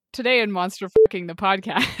Today in Monster Fucking the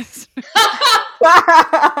Podcast.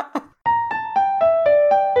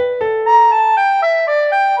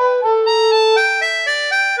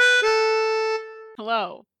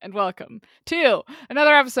 Hello and welcome to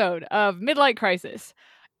another episode of Midlight Crisis,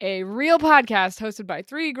 a real podcast hosted by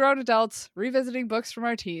three grown adults revisiting books from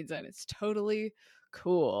our teens, and it's totally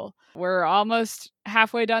cool. We're almost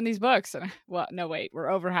halfway done these books. Well, no, wait, we're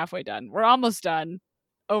over halfway done. We're almost done.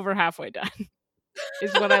 Over halfway done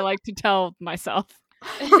is what I like to tell myself.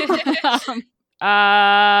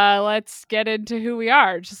 Let's get into who we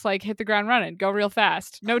are. Just like hit the ground running, go real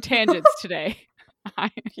fast. No tangents today.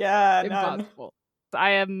 Impossible.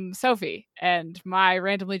 I am Sophie, and my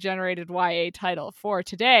randomly generated YA title for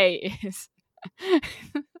today is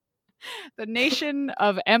The Nation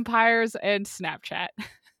of Empires and Snapchat.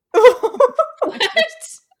 What?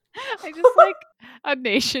 I just like a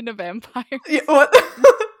nation of empires. Yeah, what?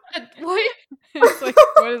 What? It's like,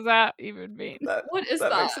 what does that even mean? What is that?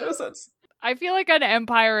 That makes no sense. I feel like an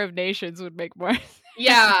empire of nations would make more sense.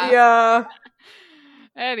 Yeah.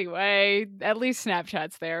 Anyway, at least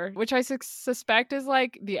Snapchat's there, which I suspect is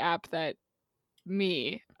like the app that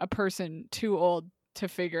me, a person too old to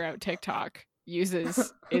figure out TikTok,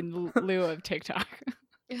 uses in lieu of TikTok.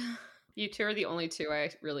 You two are the only two I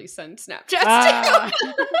really send Snapchats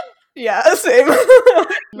to. Yeah, same.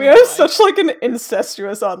 We have such like an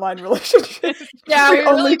incestuous online relationship. Yeah, we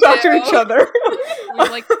only talk to each other. We have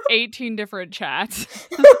like 18 different chats.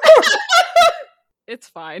 It's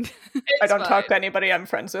fine. I don't talk to anybody I'm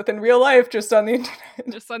friends with in real life, just on the internet.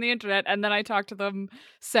 Just on the internet, and then I talk to them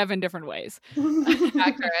 7 different ways.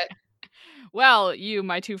 Accurate. Well, you,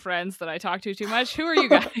 my two friends that I talk to too much, who are you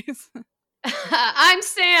guys? I'm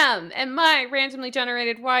Sam, and my randomly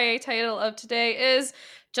generated YA title of today is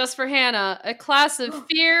Just for Hannah, A Class of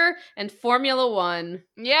Fear and Formula One.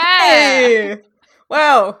 Yeah! Hey!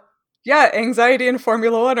 Wow. Yeah, anxiety and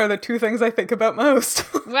Formula One are the two things I think about most.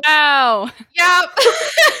 Wow!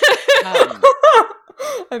 Yep!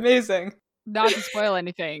 Amazing. Not to spoil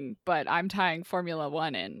anything, but I'm tying Formula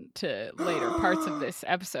One into later parts of this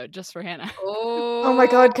episode just for Hannah. Oh my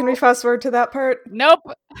god, can we fast forward to that part? Nope!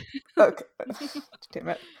 Okay. Damn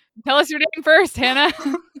it. Tell us your name first, Hannah.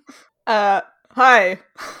 Hi.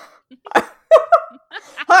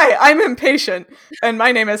 Hi, I'm impatient, and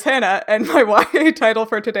my name is Hannah, and my YA title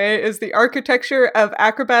for today is The Architecture of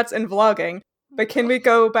Acrobats and Vlogging. But can we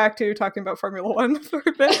go back to talking about Formula One for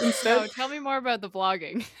a bit instead? No, tell me more about the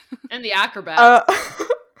vlogging. And the acrobats.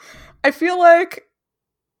 I feel like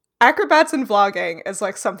acrobats and vlogging is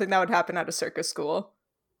like something that would happen at a circus school.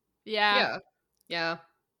 Yeah.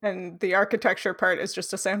 And the architecture part is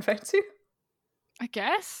just to sound fancy. I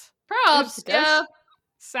guess. Props. Yeah.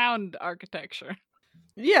 Sound architecture.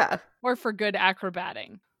 Yeah. Or for good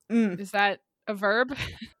acrobating. Mm. Is that a verb?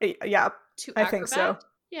 Yeah, To I think so.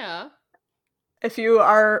 Yeah. If you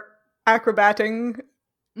are acrobating,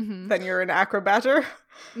 Mm-hmm. then you're an acrobatter.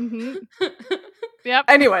 Mm-hmm. Yep.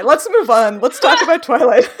 Anyway, let's move on. Let's talk about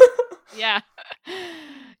Twilight. Yeah.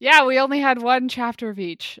 Yeah, we only had one chapter of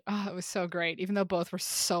each. Oh, it was so great, even though both were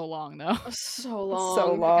so long, though. So long.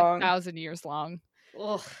 So Like long. 1,000 years long.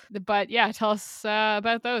 Ugh. But yeah, tell us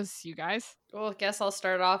about those, you guys. Well, I guess I'll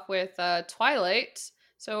start off with Twilight.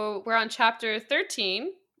 So we're on chapter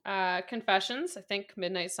 13, Confessions. I think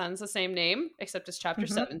Midnight Sun's the same name, except it's chapter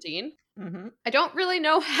 17. Mm-hmm. I don't really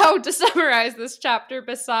know how to summarize this chapter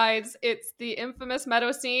besides it's the infamous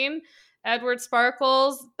meadow scene. Edward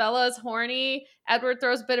sparkles, Bella's horny, Edward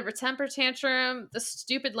throws a bit of a temper tantrum, the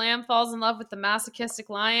stupid lamb falls in love with the masochistic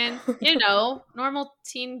lion. You know, normal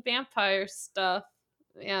teen vampire stuff.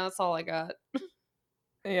 Yeah, that's all I got.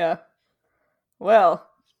 Yeah. Well,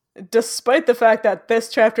 despite the fact that this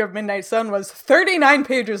chapter of Midnight Sun was 39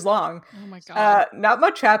 pages long, Oh my god. not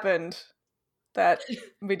much happened that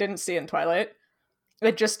we didn't see in Twilight.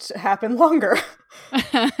 It just happened longer.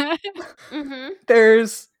 Mm-hmm.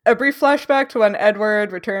 There's a brief flashback to when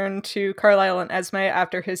Edward returned to Carlisle and Esme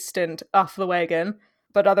after his stint off the wagon,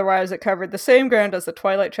 but otherwise it covered the same ground as the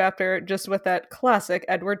Twilight chapter, just with that classic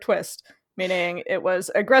Edward twist, meaning it was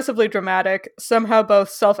aggressively dramatic, somehow both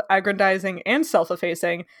self-aggrandizing and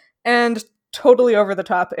self-effacing, and totally over the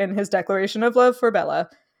top in his declaration of love for Bella.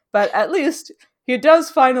 But at least he does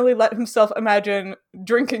finally let himself imagine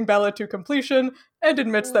drinking Bella to completion and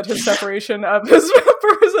admits that his separation of his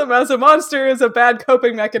vampirism as a monster is a bad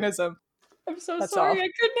coping mechanism. I'm so That's sorry, all. I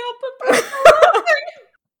couldn't help but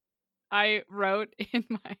I wrote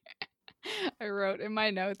in my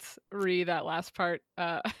notes, that last part,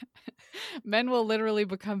 men will literally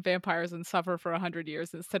become vampires and suffer for 100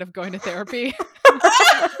 years instead of going to therapy.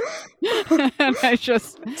 And I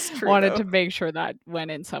just It's true, wanted though. to make sure that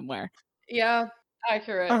went in somewhere. Yeah,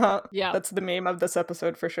 accurate. Yeah. That's the meme of this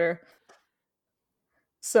episode for sure.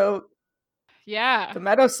 So, Yeah. the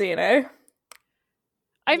meadow scene, eh?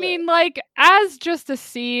 I mean, like, as just a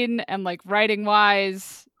scene and like writing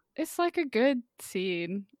wise, it's like a good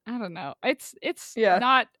scene. I don't know. It's Yeah.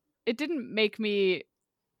 not, it didn't make me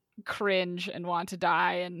cringe and want to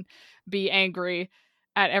die and be angry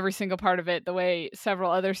at every single part of it the way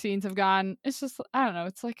several other scenes have gone. It's just, I don't know,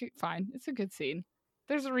 it's like fine. It's a good scene.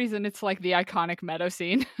 There's a reason it's like the iconic meadow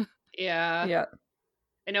scene. Yeah. Yeah.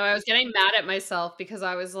 I know I was getting mad at myself because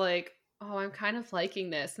I was like, oh, I'm kind of liking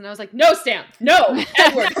this. And I was like, no, Sam, no,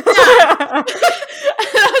 Edward. I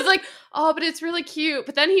was like, oh, but it's really cute.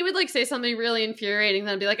 But then he would like say something really infuriating,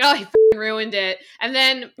 then I'd be like, oh, he f***ing ruined it. And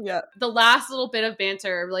then Yeah. the last little bit of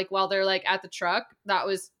banter, like while they're like at the truck, that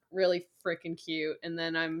was really freaking cute. And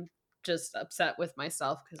then I'm just upset with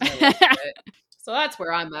myself because I liked it. So that's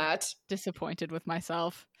where I'm at. Disappointed with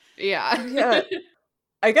myself. Yeah. Yeah.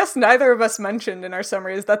 I guess neither of us mentioned in our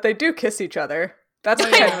summaries that they do kiss each other. That's Oh,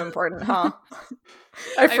 kind yeah. of important, huh?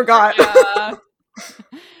 I forgot.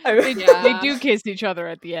 They Yeah. do kiss each other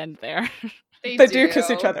at the end there. They do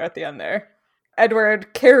kiss each other at the end there.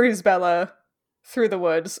 Edward carries Bella through the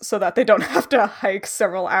woods so that they don't have to hike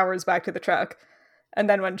several hours back to the truck. And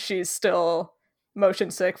then when she's still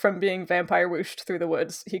motion sick from being vampire whooshed through the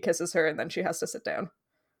woods, he kisses her and then she has to sit down.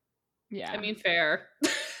 Yeah. I mean, fair.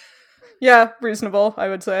 Yeah, reasonable, I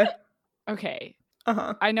would say. Okay.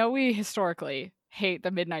 Uh-huh. I know we historically hate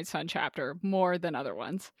the Midnight Sun chapter more than other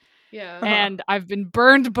ones. Yeah. Uh-huh. And I've been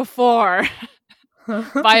burned before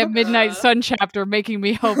by a Midnight Sun chapter making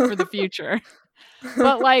me hope for the future.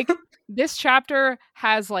 But like this chapter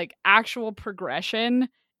has like actual progression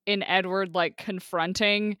in Edward like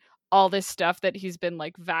confronting all this stuff that he's been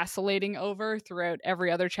like vacillating over throughout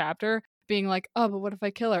every other chapter, being like, oh, but what if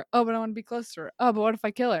I kill her? Oh, but I want to be close to her. Oh, but what if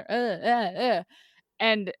I kill her?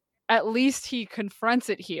 And at least he confronts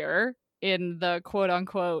it here in the quote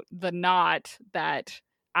unquote the knot that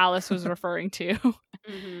Alice was referring to.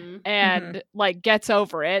 Mm-hmm. And like gets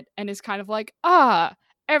over it and is kind of like,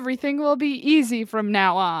 everything will be easy from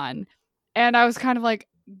now on. And I was kind of like,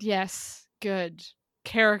 yes, good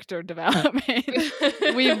character development.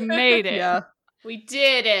 We've made it. Yeah. We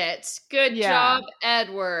did it. Good Yeah. job,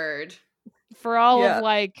 Edward. For all Yeah. of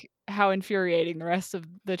like how infuriating the rest of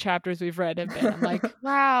the chapters we've read have been. I'm like,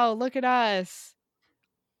 wow, look at us.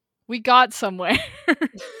 We got somewhere.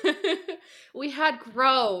 We had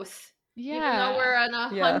growth. Even though we're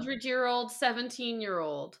Yeah. an 100-year-old,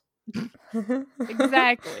 17-year-old.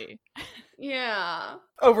 Exactly. Yeah.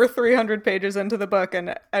 Over 300 pages into the book,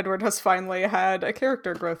 and Edward has finally had a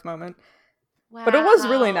character growth moment. Wow. But it was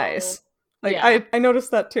really nice. Like, Yeah. I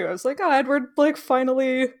noticed that too. I was like, oh, Edward, like,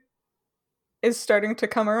 finally is starting to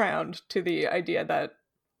come around to the idea that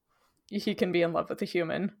he can be in love with a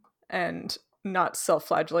human and not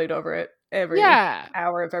self-flagellate over it every Yeah.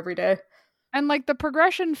 hour of every day. And like the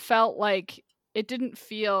progression felt like it didn't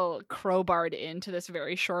feel crowbarred into this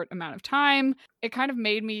very short amount of time. It kind of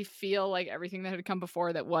made me feel like everything that had come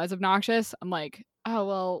before that was obnoxious. I'm like, oh,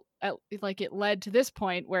 well, like it led to this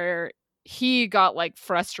point where he got like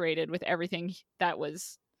frustrated with everything that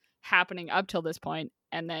was happening up till this point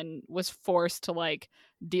and then was forced to like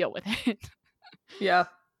deal with it. Yeah.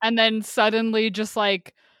 And then suddenly just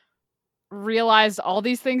like realized all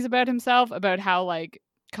these things about himself, about how like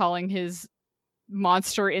calling his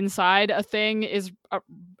monster inside a thing is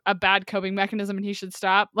a bad coping mechanism and he should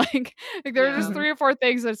stop. Like there are just Yeah. 3 or 4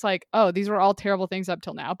 things that's like, oh, these were all terrible things up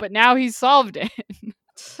till now, but now he's solved it.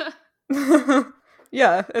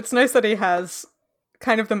 Yeah, it's nice that he has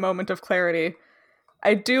kind of the moment of clarity.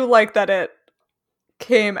 I do like that it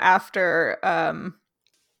came after,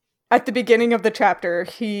 at the beginning of the chapter,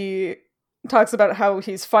 he talks about how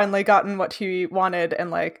he's finally gotten what he wanted,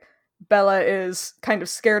 and like Bella is kind of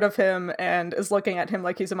scared of him and is looking at him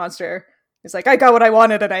like he's a monster. He's like, I got what I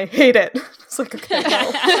wanted and I hate it. It's like, okay,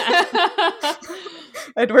 well,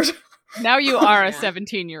 Edward. Now you are a Yeah.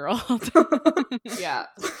 17-year-old. Yeah.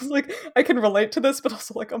 It's like, I can relate to this, but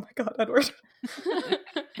also like, oh my god, Edward.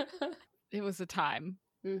 It was a time.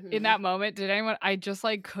 Mhm. In that moment, did anyone, I just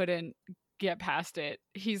like couldn't get past it.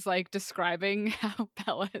 He's like describing how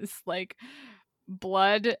Bella's like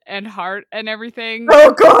blood and heart and everything.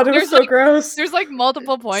 Oh god, it There's, was so like- gross. There's like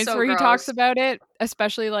multiple points So where he talks gross. about it,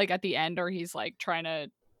 especially like at the end, or he's like trying to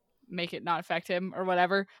make it not affect him or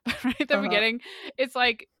whatever. But right at the Uh-huh. beginning, it's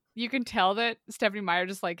like you can tell that Stephanie Meyer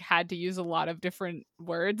just like had to use a lot of different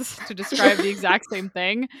words to describe the exact same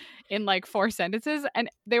thing in like 4 sentences, and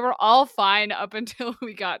they were all fine up until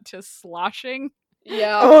we got to sloshing.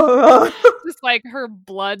 Yeah. Oh. Just like her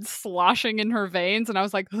blood sloshing in her veins, and I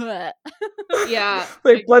was like, "Ugh." Yeah.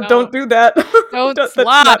 Like, blood, no. don't do that. Don't That's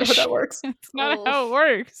not how slosh. that works. It's not Oof. how it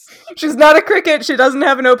works. She's not a cricket. She doesn't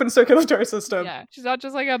have an open circulatory system. Yeah, she's not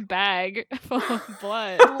just like a bag full of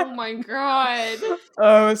blood. Oh my god.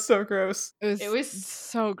 Oh, it's so gross. It was-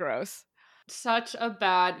 so gross. Such a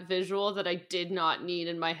bad visual that I did not need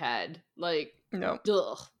in my head. Like, No.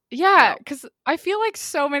 ugh. Yeah, No. because I feel like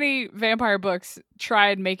so many vampire books try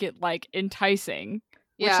and make it like enticing,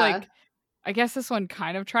 which Yeah. like I guess this one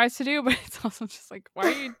kind of tries to do, but it's also just like, why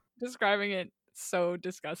are you describing it so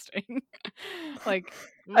disgusting? Like,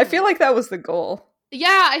 I feel like that was the goal. Yeah,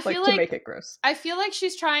 I Like, feel to like make it gross. I feel like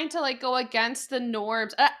she's trying to like go against the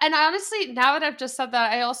norms. And honestly, now that I've just said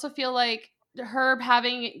that, I also feel like her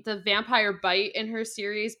having the vampire bite in her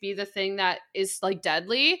series be the thing that is like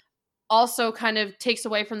deadly also kind of takes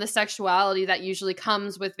away from the sexuality that usually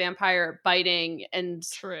comes with vampire biting and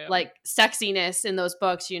true. like sexiness in those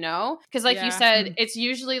books, you know? Because like Yeah. you said, it's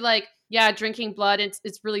usually like, yeah, drinking blood, it's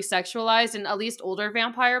really sexualized in at least older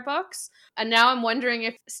vampire books. And now I'm wondering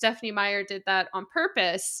if Stephenie Meyer did that on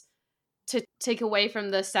purpose to take away from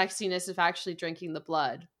the sexiness of actually drinking the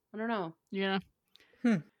blood. I don't know. Yeah.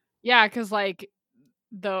 Hmm. Yeah, because like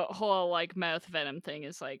the whole like mouth venom thing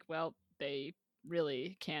is like, well, they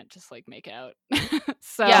really can't just like make out.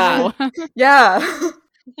 So Yeah. Yeah.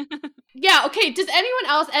 Yeah, okay, does anyone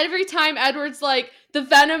else, every time Edward's like, the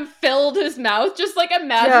venom filled his mouth, just like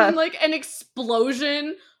imagine like an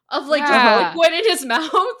explosion of like Yeah. just liquid in his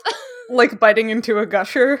mouth? Like biting into a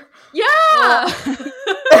gusher. Yeah!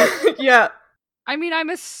 Yeah. I mean, I'm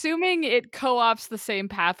assuming it co-ops the same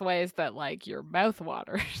pathways that like your mouth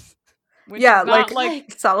waters. Which Yeah, is not,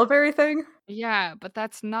 like salivary thing. yeah, but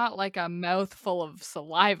that's not like a mouthful of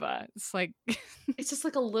saliva. It's like It's just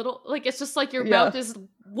like a little, like, it's just like your Yeah. mouth is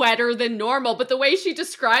wetter than normal. But the way she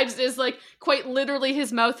describes it is like quite literally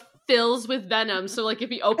his mouth fills with venom. So, like, if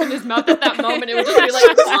he opened his mouth at that moment, it would just be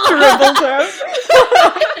like, Dribbles out.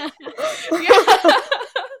 yeah.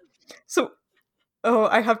 So,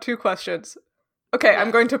 I have 2 questions. Okay, I'm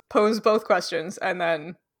Yeah. going to pose both questions and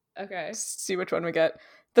then Okay. see which one we get.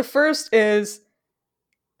 The first is,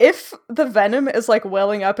 if the venom is like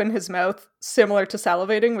welling up in his mouth, similar to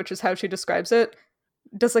salivating, which is how she describes it,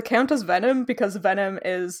 does it count as venom because venom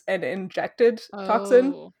is an injected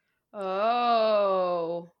toxin? Oh.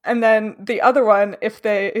 Oh. And then the other one, if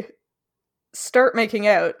they start making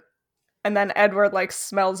out, and then Edward like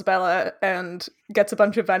smells Bella and gets a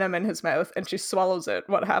bunch of venom in his mouth, and she swallows it,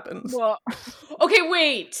 what happens? Well, Okay,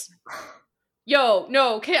 wait. Yo,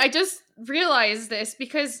 no, okay, I just realized this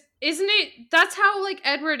because isn't it, that's how, like,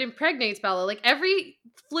 Edward impregnates Bella. Like, every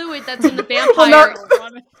fluid that's in the vampire... Well,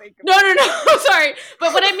 not- No, sorry.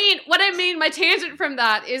 But what I mean, my tangent from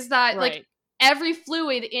that is that, like, right. every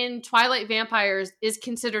fluid in Twilight vampires is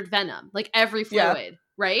considered venom. Like, every Yeah. fluid,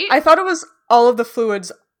 right? I thought it was all of the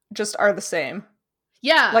fluids just are the same.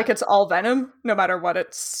 Yeah. Like it's all venom, no matter what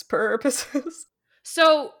its purpose is.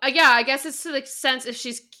 So, yeah, I guess it's to the sense if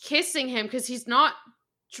she's kissing him because he's not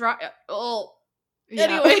dry. Oh. Yeah.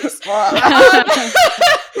 Anyways. Wow.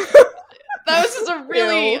 That was just a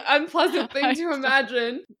really Ew. unpleasant thing to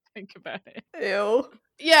imagine. Think about it. Ew.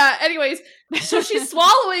 Yeah, anyways. So she's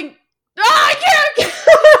swallowing. Ah,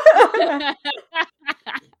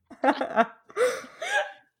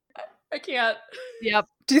 I can't. Yep.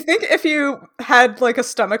 Do you think if you had like a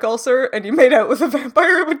stomach ulcer and you made out with a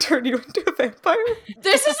vampire, it would turn you into a vampire?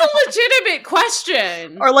 This is a legitimate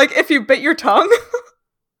question. Or like if you bit your tongue?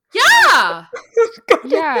 Yeah.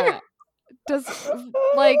 Yeah. Does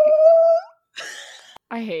like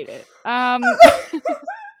I hate it. No,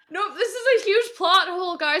 this is a huge plot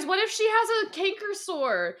hole, guys. What if she has a canker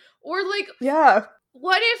sore? Or like, Yeah.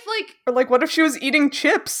 what if like Or like what if she was eating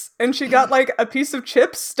chips and she got like a piece of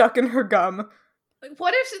chips stuck in her gum?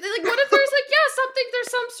 what if there's like, yeah, something,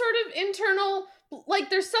 there's some sort of internal, like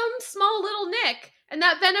there's some small little nick and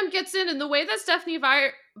that venom gets in, and the way that Stephenie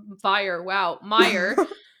Meyer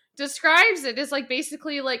describes it is like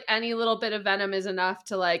basically like any little bit of venom is enough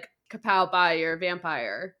to like kapow by your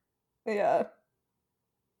vampire. Yeah.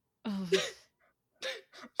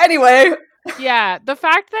 Anyway. Yeah, the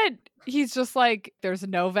fact that he's just like there's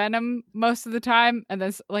no venom most of the time, and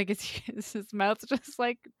then like his mouth's just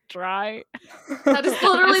like dry. That is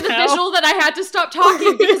literally As the hell. visual that I had to stop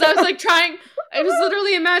talking because I was like I was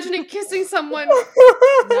literally imagining kissing someone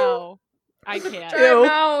No, I can't. dry Ew.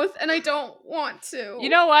 mouth, and I don't want to. You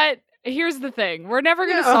know what? Here's the thing. We're never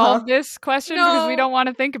going to Yeah. solve this question because we No. don't want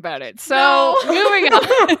to think about it. So, No. moving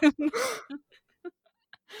on.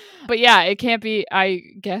 But yeah, it can't be. I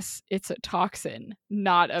guess it's a toxin,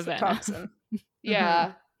 not a It's a venom. toxin.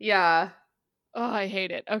 Yeah. Yeah. Oh, I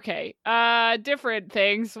hate it. Okay. Different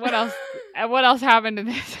things. What else? What else happened in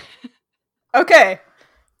this? Okay,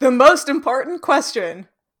 the most important question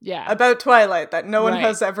Yeah. about Twilight that no one Right.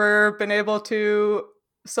 has ever been able to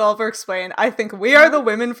solve or explain. I think we are the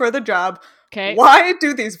women for the job. Okay. Why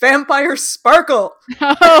do these vampires sparkle?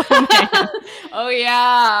 Oh man. Oh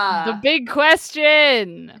yeah. The big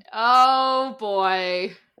question. Oh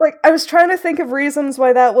boy. Like, I was trying to think of reasons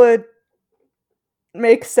why that would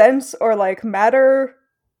make sense or, like, matter,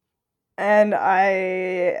 and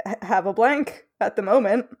I have a blank at the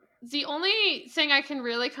moment. The only thing I can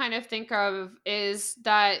really kind of think of is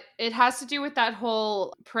that it has to do with that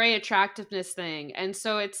whole prey attractiveness thing. And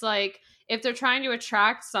so it's like, if they're trying to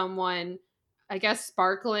attract someone, I guess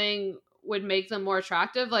sparkling would make them more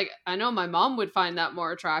attractive. Like, I know my mom would find that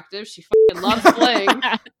more attractive. She fucking loves bling.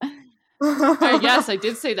 Yes, I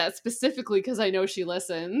did say that specifically because I know she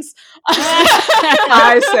listens.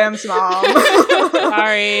 Hi, Sam's mom.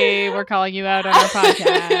 Sorry, we're calling you out on our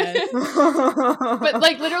podcast. But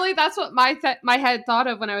like literally that's what my head thought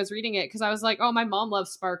of when I was reading it, because I was like, oh, my mom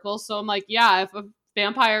loves sparkle, so I'm like, yeah, if a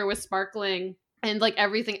vampire was sparkling and like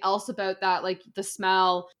everything else about that, like the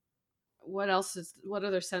smell, what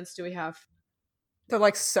other sense do we have? They're,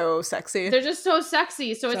 like, so sexy. They're just so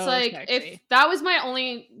sexy. So it's So like, sexy. if that was my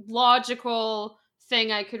only logical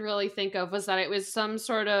thing I could really think of, was that it was some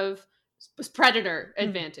sort of predator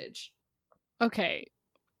advantage. Okay.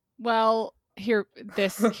 Well, here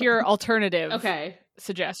alternative Okay.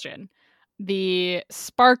 suggestion. The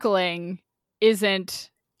sparkling isn't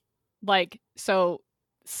like so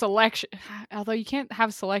selection, although you can't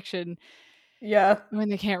have selection Yeah. when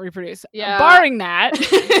they can't reproduce. Yeah. Barring that,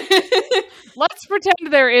 let's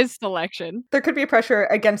pretend there is selection. There could be pressure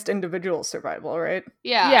against individual survival, right?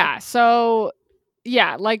 Yeah. So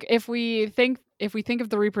yeah, like if we think of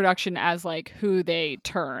the reproduction as like who they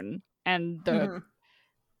turn and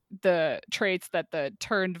the traits that the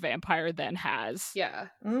turned vampire then has. Yeah.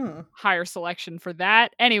 Higher selection for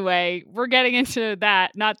that. Anyway, we're getting into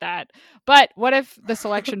that, not that. But what if the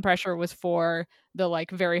selection pressure was for the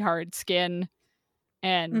like very hard skin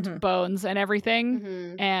and bones and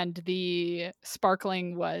everything, and the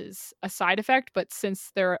sparkling was a side effect, but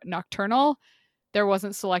since they're nocturnal, there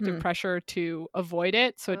wasn't selective pressure to avoid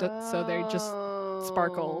it, so so they just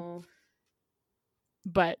sparkle,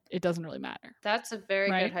 but it doesn't really matter. That's a very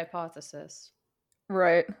good hypothesis.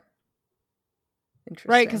 Right.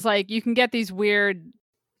 Interesting. Right, because like you can get these weird,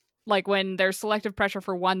 like when there's selective pressure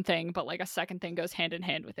for one thing, but like a second thing goes hand in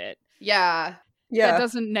hand with it. Yeah. That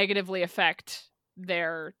doesn't negatively affect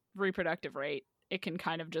their reproductive rate. It can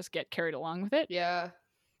kind of just get carried along with it. Yeah.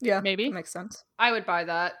 Yeah. Maybe. That makes sense. I would buy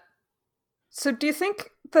that. So do you think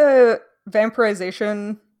the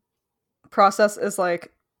vampirization process is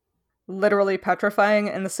like literally petrifying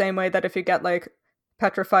in the same way that if you get like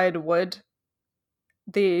petrified wood,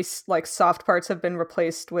 the like soft parts have been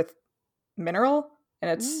replaced with mineral,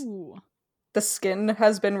 and it's the skin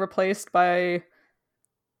has been replaced by,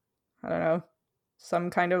 I don't know, some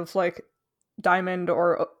kind of like diamond,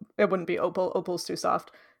 or it wouldn't be opal. Opal's too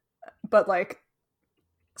soft, but like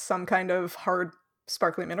some kind of hard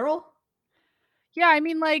sparkly mineral. Yeah, I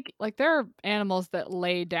mean like there are animals that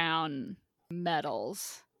lay down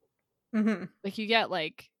metals. Like you get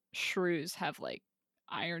like shrews have like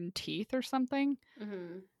iron teeth or something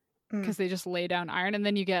because they just lay down iron, and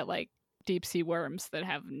then you get like deep sea worms that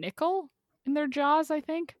have nickel in their jaws, I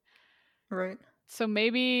think. Right. So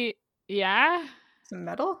maybe it's a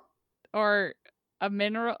metal or a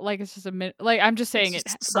mineral, like it's just like I'm just saying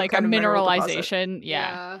it's it like a mineralization.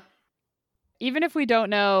 Yeah. Even if we don't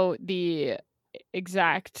know the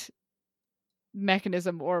exact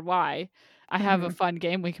mechanism or why, I have a fun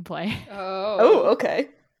game we can play. Oh, okay.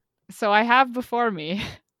 So I have before me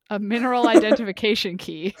a mineral identification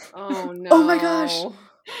key. Oh no. Oh my gosh.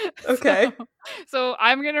 Okay. So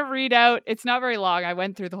I'm going to read out, it's not very long. I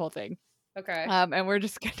went through the whole thing. Okay. And we're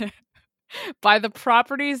just going to, by the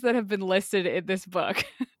properties that have been listed in this book,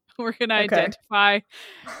 we're going to identify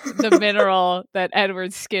the mineral that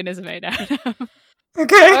Edward's skin is made out of.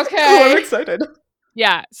 Okay. Oh, I'm excited.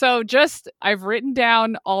 Yeah. So I've written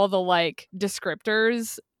down all the like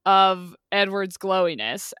descriptors of Edward's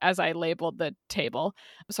glowiness as I labeled the table.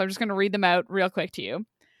 So I'm just going to read them out real quick to you.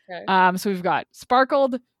 Okay. So we've got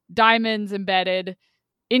sparkled, diamonds embedded,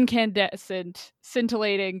 incandescent,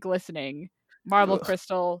 scintillating, glistening, marble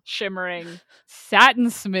crystal, shimmering, satin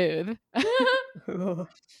smooth,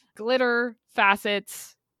 glitter,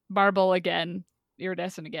 facets, marble again,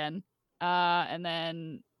 iridescent again, and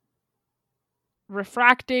then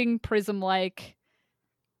refracting, prism-like,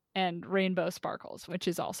 and rainbow sparkles, which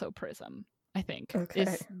is also prism. I think. Okay.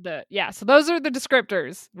 So those are the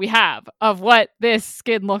descriptors we have of what this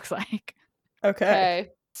skin looks like. Okay.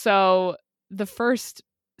 So the first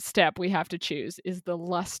step we have to choose is the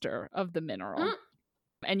luster of the mineral.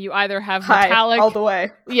 And you either have High, metallic all the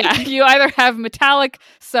way. Yeah, you either have metallic,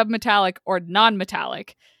 submetallic, or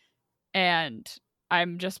non-metallic. And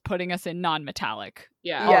I'm just putting us in non-metallic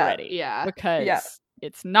already. Yeah. Because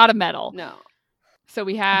it's not a metal. No. So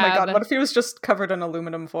we Oh have my god, what if he was just covered in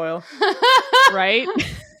aluminum foil? right?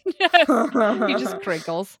 He just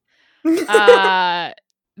crinkles.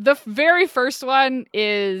 The very first one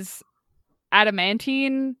is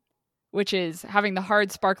adamantine, which is having the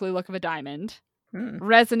hard, sparkly look of a diamond.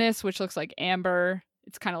 Resinous, which looks like amber.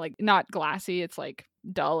 It's kind of like not glassy. It's like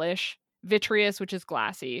dullish. Vitreous, which is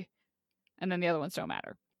glassy. And then the other ones don't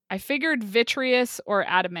matter. I figured vitreous or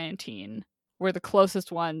adamantine were the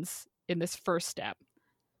closest ones in this first step.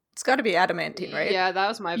 It's got to be adamantine, right? Yeah, that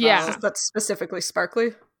was my vote. Yeah. That's specifically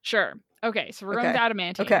sparkly. Sure. Okay, so we're going with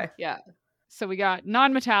adamantine. Okay. Yeah. So we got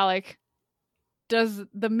non-metallic. Does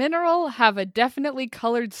the mineral have a definitely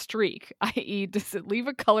colored streak? I.e., does it leave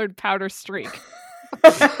a colored powder streak?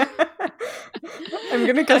 I'm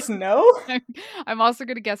gonna guess no. I'm also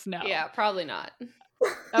gonna guess no. Yeah, probably not.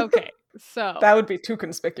 Okay, so That would be too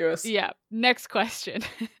conspicuous. yeah. Next question: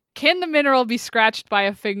 can the mineral be scratched by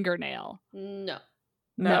a fingernail? No.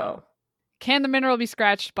 No. Can the mineral be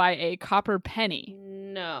scratched by a copper penny?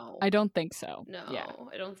 No. I don't think so. No, Yeah.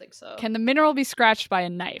 I don't think so. Can the mineral be scratched by a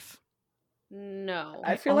knife? No.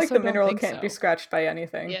 I feel like also the don't mineral think can't be so. scratched by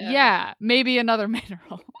anything. Yeah. Yeah, maybe another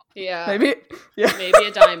mineral. Yeah. Maybe. Yeah. Maybe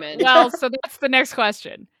a diamond. Well, so that's the next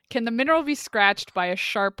question. Can the mineral be scratched by a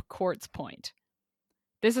sharp quartz point?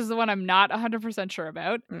 This is the one I'm not 100% sure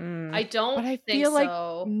about. I don't But I think feel like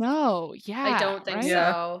so. no, yeah. I don't think right?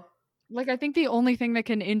 Yeah. so. Like, I think the only thing that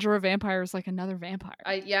can injure a vampire is like another vampire.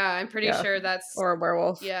 I'm pretty Yeah. sure that's Or a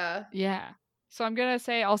werewolf. yeah. Yeah. So I'm gonna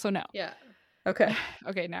say also no. Yeah. Okay.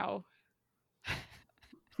 Okay, now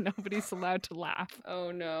nobody's allowed to laugh.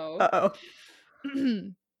 Oh no.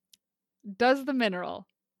 Uh-oh. Does the mineral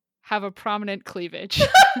have a prominent cleavage?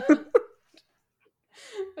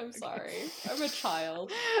 I'm sorry. I'm a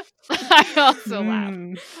child. I also laugh.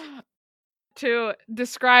 Mm. To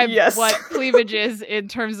describe Yes. what cleavage is in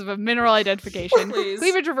terms of a mineral identification, Please.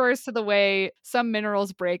 cleavage refers to the way some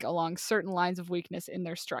minerals break along certain lines of weakness in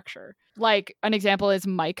their structure. Like an example is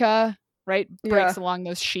mica, right? Breaks along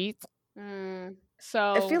those sheets.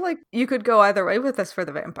 So I feel like you could go either way with this for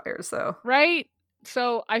the vampires, though. right?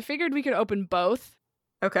 So I figured we could open both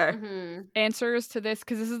Okay. Mm-hmm. answers to this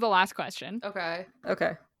because this is the last question. Okay.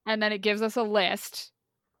 Okay. And then it gives us a list.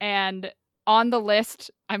 And on the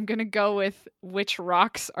list, I'm going to go with which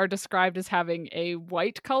rocks are described as having a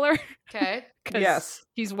white color. Okay. 'Cause Yes.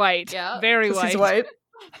 he's white. Yeah. Very 'Cause white. he's white.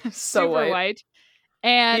 So Super white.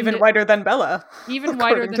 And Even whiter than Bella. even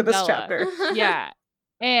whiter according than to this Bella. chapter. Yeah.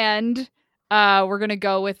 And we're going to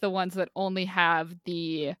go with the ones that only have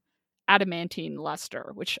the adamantine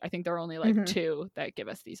luster, which I think there are only like Mhm. 2 that give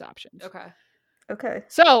us these options. Okay. Okay.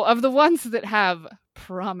 So, of the ones that have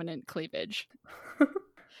prominent cleavage,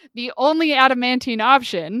 the only adamantine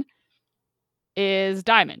option is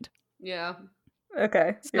diamond. Yeah.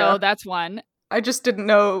 Okay. So Yeah. that's one. I just didn't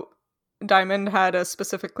know diamond had a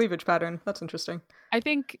specific cleavage pattern. That's interesting. I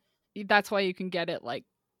think that's why you can get it like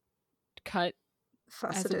cut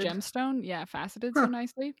Faceted. as a gemstone. Yeah, faceted so Huh.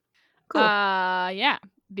 nicely. Cool. Yeah.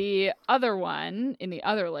 The other one in the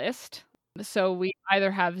other list. So we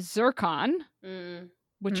either have zircon,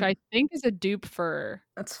 which Mm. I think is a dupe for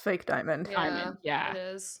That's fake diamond. Yeah. diamond. Yeah. It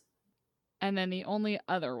is. And then the only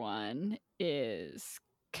other one is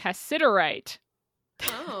cassiterite.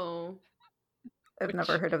 Oh. I've Which-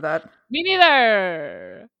 never heard of that. Me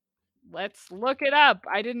neither. Let's look it up.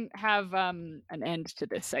 I didn't have an end to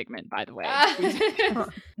this segment, by the way.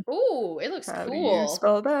 Ooh, it looks How do cool. you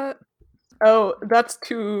spell that? Oh, that's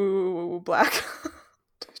too black.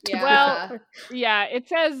 Too Yeah. Well, black. Yeah, it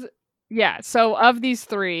says so of these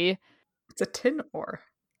 3, It's a tin ore.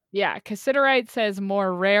 yeah, cassiterite says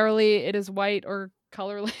more rarely it is white or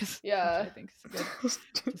colorless. Yeah. Which I think is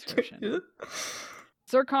a good description.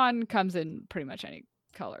 Zircon comes in pretty much any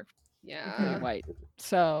color, Yeah. including white.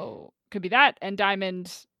 So could be that, and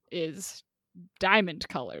diamond is diamond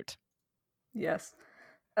colored. Yes.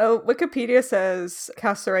 Oh, Wikipedia says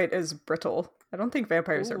cassiterite is brittle. I don't think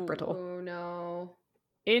vampires are Ooh. brittle. Oh no.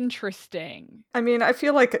 Interesting. I mean, I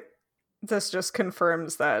feel like this just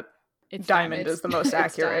confirms that It's diamond is the most It's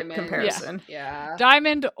accurate diamond. comparison. Yeah.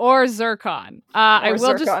 Diamond or zircon. I Or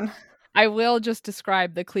will zircon. I will just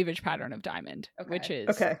describe the cleavage pattern of diamond, which Okay. is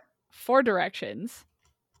Okay. 4 directions,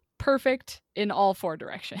 perfect in all 4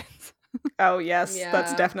 directions. Oh, yes,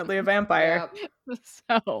 that's Yeah. definitely a vampire. Yep.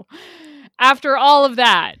 So, after all of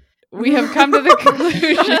that, we have come to the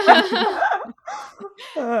conclusion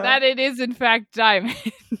that it is in fact Diamond.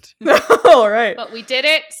 All right. But we did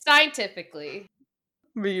it scientifically.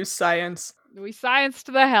 We use science. We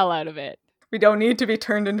scienced the hell out of it. We don't need to be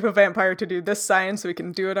turned into a vampire to do this science. We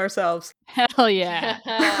can do it ourselves. Hell yeah.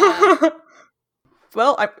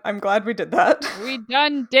 Well, I'm glad we did that. We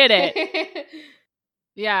done did it.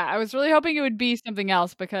 Yeah, I was really hoping it would be something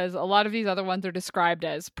else because a lot of these other ones are described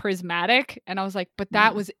as prismatic, and I was like, but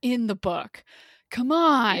that was in the book. Come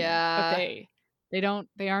on. Yeah. But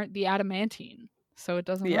they aren't the adamantine, so it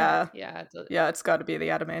doesn't Yeah. work. Yeah, it's got to be the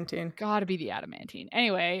adamantine. Gotta be the adamantine.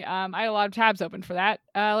 Anyway, I had a lot of tabs open for that.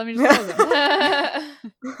 Let me just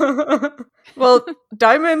close them. Well,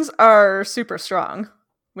 diamonds are super strong.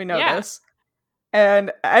 We know this.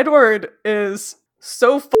 And Edward is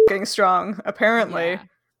so fucking strong, apparently. Yeah.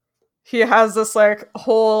 He has this, like,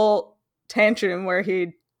 whole tantrum where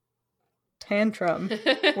he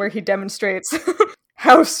demonstrates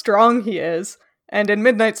how strong he is. And in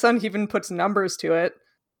Midnight Sun, he even puts numbers to it,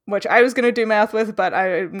 which I was going to do math with, but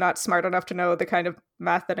I'm not smart enough to know the kind of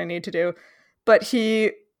math that I need to do. But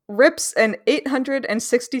he rips an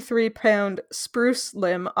 863-pound spruce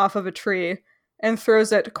limb off of a tree and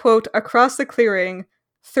throws it, quote, across the clearing,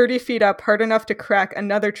 30 feet up, hard enough to crack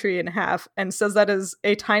another tree in half, and says that is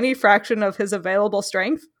a tiny fraction of his available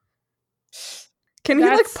strength. Can he,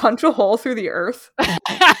 like, punch a hole through the earth? Sorry,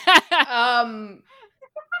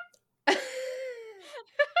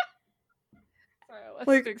 I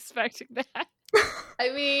wasn't expecting that. I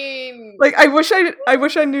mean, like, I wish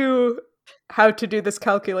I knew how to do this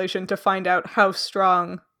calculation to find out how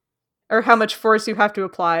strong or how much force you have to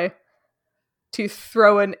apply to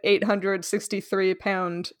throw an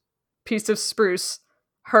 863-pound piece of spruce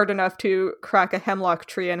hard enough to crack a hemlock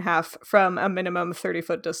tree in half from a minimum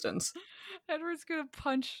 30-foot distance. Edward's gonna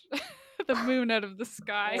punch the moon out of the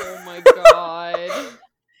sky. Oh my god.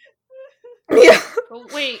 Yeah.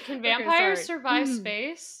 But wait, can vampires survive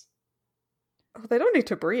space? Oh, they don't need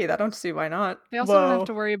to breathe. I don't see why not. They also don't have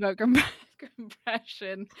to worry about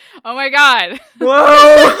compression. Oh my god.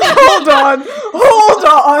 Whoa! Hold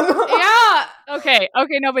on! Yeah! Okay,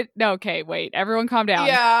 okay, wait. Everyone calm down.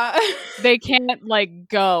 Yeah. They can't, like,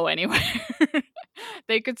 go anywhere.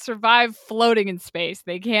 They could survive floating in space.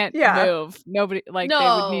 They can't move. Nobody, like, they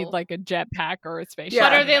would need, like, a jetpack or a spaceship.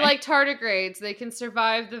 But are they like tardigrades? They can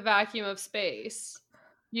survive the vacuum of space.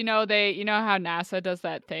 You know how NASA does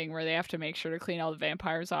that thing where they have to make sure to clean all the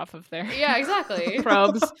vampires off of their exactly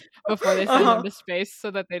probes before they send them to space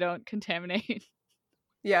so that they don't contaminate.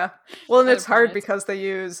 Yeah. Well, and it's hard because they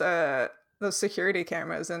use those security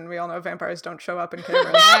cameras, and we all know vampires don't show up in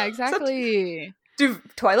cameras. Yeah, exactly. Do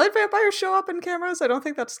Twilight vampires show up in cameras? I don't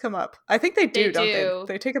think that's come up. I think they do, don't they?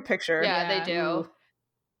 They take a picture. Yeah, they do. Ooh.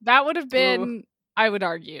 That would have been, I would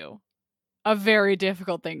argue, a very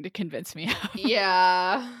difficult thing to convince me of.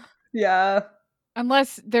 Yeah. Yeah.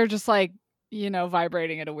 Unless they're just, like,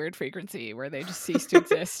 vibrating at a weird frequency where they just cease to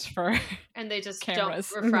exist for and they just cameras.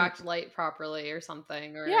 Don't refract light properly or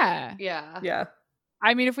something. Or Yeah.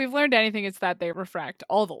 I mean, if we've learned anything, it's that they refract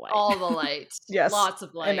all the light. All the light. Yes. Lots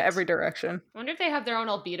of light. In every direction. I wonder if they have their own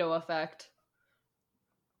albedo effect.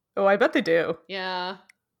 Oh, I bet they do. Yeah.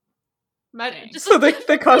 So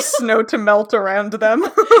they cause snow to melt around them.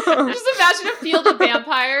 Just imagine a field of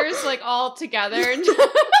vampires, like, all together. And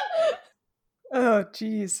oh,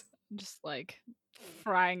 jeez. Just, like,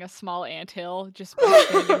 frying a small anthill just by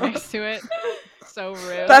standing next to it. So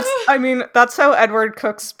rude. That's how Edward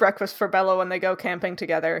cooks breakfast for Bella when they go camping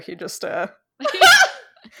together. He just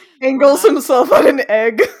angles himself at an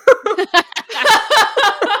egg.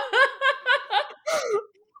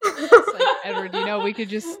 It's like, Edward, we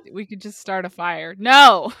could just start a fire.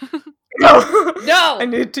 No. No. I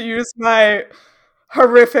need to use my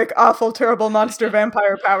horrific, awful, terrible monster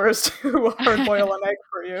vampire powers to hard boil an egg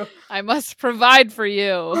for you. I must provide for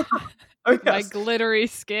you. Oh, yes. My glittery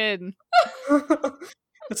skin.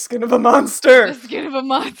 The skin of a monster. The skin of a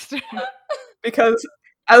monster. Because,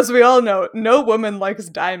 as we all know, no woman likes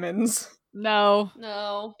diamonds. No.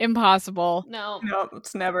 Impossible. No,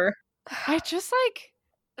 it's never. I just, like,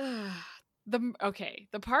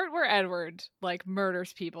 the part where Edward, like,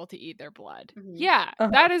 murders people to eat their blood. Mm-hmm. Yeah,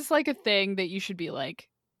 that is, like, a thing that you should be like,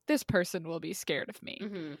 this person will be scared of me.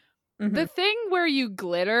 Mm-hmm. Mm-hmm. The thing where you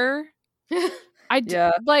glitter, I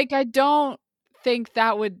don't think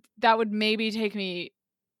that would maybe take me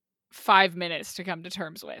 5 minutes to come to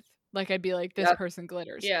terms with. Like, I'd be like, this person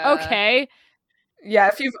glitters. Yeah. Okay. Yeah,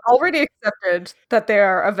 if you've already accepted that they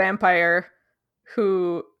are a vampire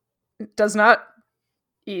who does not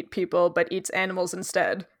eat people but eats animals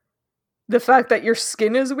instead. The fact that your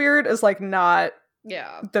skin is weird is like not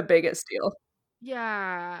Yeah. the biggest deal.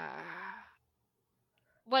 Yeah.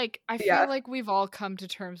 Like, I Yeah. feel like we've all come to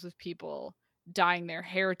terms with people dyeing their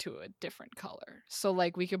hair to a different color. So,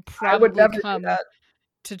 like, we could I would probably never do come that.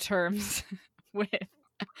 to terms with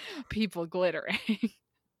people glittering.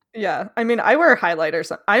 Yeah, I mean, I wear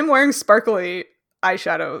highlighters. I'm wearing sparkly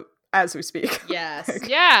eyeshadow as we speak. Yes. Like,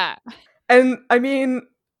 Yeah. and I mean,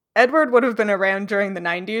 Edward would have been around during the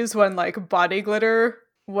 90s when like body glitter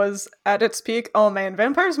was at its peak. Oh man,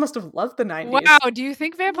 vampires must have loved the 90s. Wow. Do you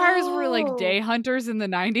think vampires were like Whoa. day hunters in the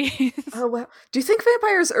 90s? Oh wow. Do you think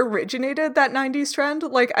vampires originated that 90s trend?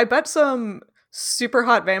 Like, I bet some super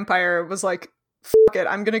hot vampire was like, fuck it,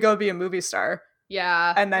 I'm gonna go be a movie star.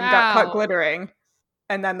 Yeah. And then got caught Wow. glittering.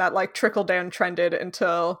 And then that like trickle down trended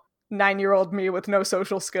until 9-year-old me with no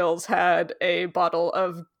social skills had a bottle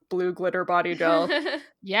of blue glitter body gel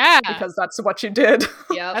Yeah. because that's what you did.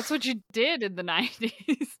 Yep. That's what you did in the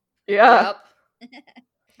 90s. Yeah, Yep.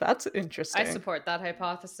 that's interesting. I support that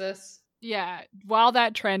hypothesis. Yeah. While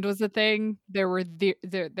that trend was a thing, there were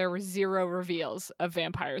there were zero reveals of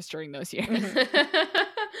vampires during those years. Mhm.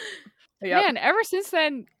 Yep. Man, ever since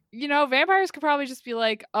then, you know, vampires could probably just be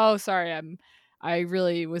like, "Oh, sorry, I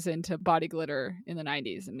really was into body glitter in the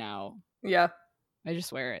 90s and now Yeah. I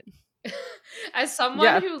just wear it." As someone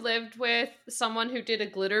Yeah. who lived with someone who did a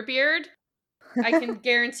glitter beard, I can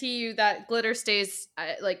guarantee you that glitter stays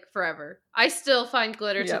like forever. I still find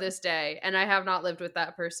glitter to Yep. this day, and I have not lived with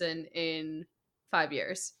that person in 5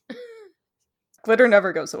 years. Glitter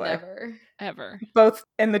never goes away. Never. Ever. Both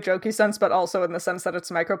in the jokey sense, but also in the sense that it's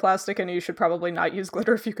microplastic and you should probably not use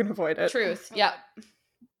glitter if you can avoid it. Truth. Yep.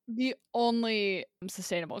 The only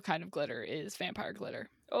sustainable kind of glitter is vampire glitter.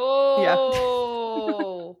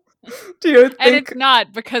 Oh. Do you think? And it's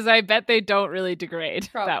not, because I bet they don't really degrade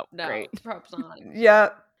that No, great. props not. Yeah.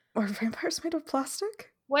 Are vampires made of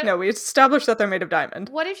plastic? What? No, we established that they're made of diamond.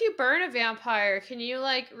 What if you burn a vampire? Can you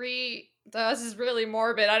like This is really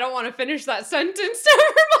morbid. I don't want to finish that sentence. Never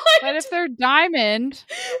mind. But if they're diamond,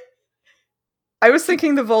 I was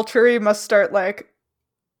thinking the Volturi must start like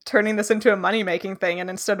turning this into a money-making thing, and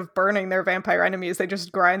instead of burning their vampire enemies, they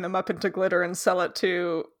just grind them up into glitter and sell it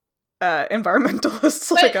to environmentalists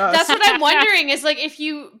But like us. that's what I'm wondering is like if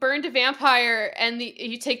you burned a vampire and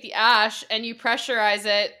you take the ash and you pressurize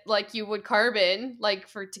it like you would carbon,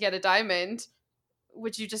 like to get a diamond,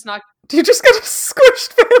 would you just not? Do you just get a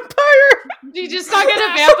squished vampire? Do you just not get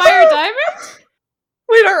a vampire diamond?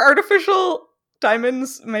 Wait, are artificial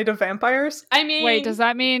diamonds made of vampires? I mean, wait, does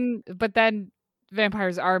that mean, but then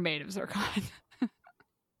vampires are made of zircon?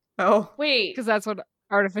 Oh. wait? Because that's what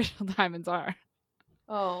artificial diamonds are.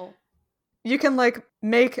 Oh, You can like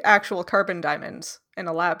make actual carbon diamonds in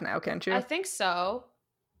a lab now, can't you? I think so.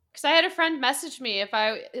 Because I had a friend message me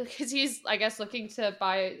because he's, I guess, looking to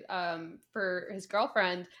buy for his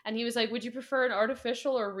girlfriend, and he was like, "Would you prefer an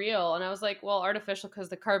artificial or real?" And I was like, "Well, artificial because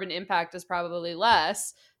the carbon impact is probably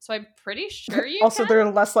less." So I'm pretty sure you Also, can.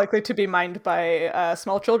 they're less likely to be mined by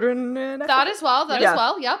small children. That as well. That Yeah. as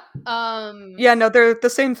well. Yep. Yeah, no, they're the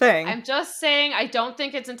same thing. I'm just saying, I don't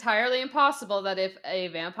think it's entirely impossible that if a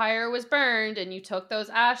vampire was burned and you took those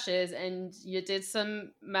ashes and you did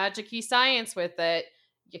some magic-y science with it,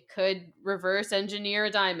 you could reverse engineer a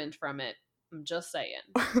diamond from it. I'm just saying.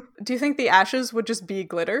 Do you think the ashes would just be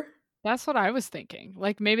glitter? That's what I was thinking.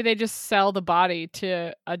 Like, maybe they just sell the body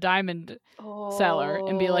to a diamond seller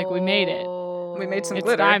and be like, "We made it. We made some It's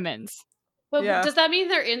glitter." diamonds." But Yeah. does that mean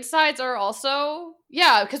their insides are also?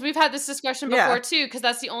 Yeah, because we've had this discussion before Yeah. too, because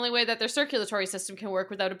that's the only way that their circulatory system can work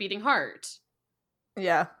without a beating heart.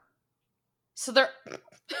 Yeah. So they're...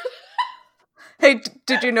 Hey,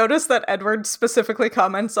 did you notice that Edward specifically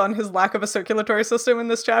comments on his lack of a circulatory system in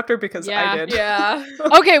this chapter? Because Yeah. I did. Yeah.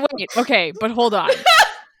 Okay, wait. Okay, but hold on.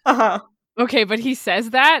 Uh-huh. Okay, but he says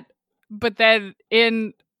that, but then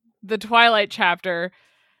in the Twilight chapter,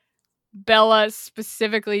 Bella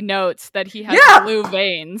specifically notes that he has Yeah! blue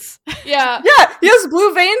veins. Yeah. Yeah, he has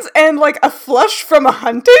blue veins and like a flush from a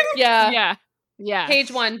hunting. Yeah. Yeah. Yeah.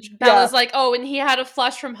 Page 1, Bella's like, "Oh, and he had a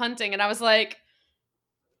flush from hunting," and I was like,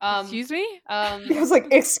 Excuse me? He was like,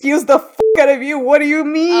 "Excuse the fuck out of you. What do you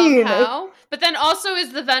mean?" how? But then also,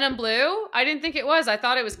 is the venom blue? I didn't think it was. I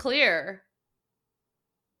thought it was clear.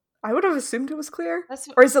 I would have assumed it was clear. That's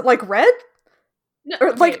Or is it like red? no,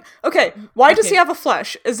 Or like, okay, why does Okay. he have a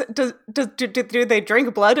flush? Is it do they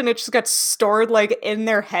drink blood and it just gets stored like in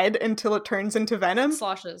their head until it turns into venom?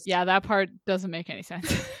 sloshes. Yeah, that part doesn't make any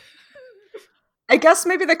sense. I guess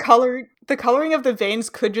maybe the coloring of the veins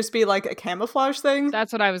could just be like a camouflage thing.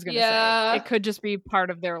 That's what I was gonna Yeah. say. It could just be part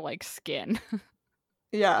of their like skin.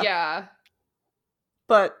 Yeah. Yeah.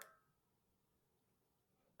 But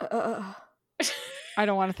I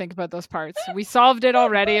don't want to think about those parts. We solved it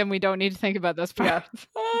already, and we don't need to think about those Yeah. parts.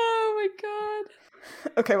 Oh my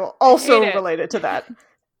god. okay, well, also hate it. related to that,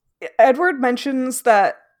 Edward mentions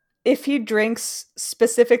that if he drinks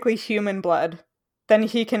specifically human blood, then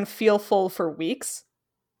he can feel full for weeks.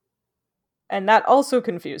 And that also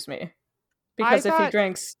confused me. Because if he thought-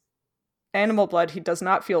 drinks animal blood, he does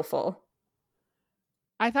not feel full.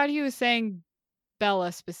 I thought he was saying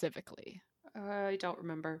Bella specifically. I don't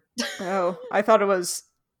remember. Oh, I thought it was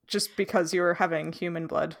just because you were having human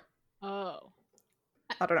blood. Oh.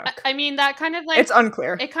 I don't know. I mean, that kind of like It's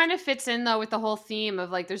unclear. it kind of fits in though with the whole theme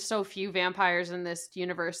of like there's so few vampires in this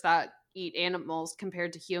universe that eat animals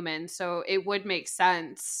compared to humans, so it would make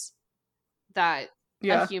sense that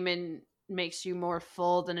Yeah. a human makes you more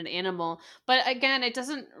full than an animal. But again, it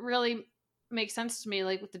doesn't really make sense to me,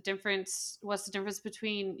 like what's the difference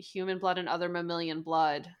between human blood and other mammalian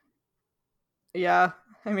blood? Yeah.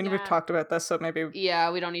 I mean, we've Yeah. talked about this, so maybe Yeah,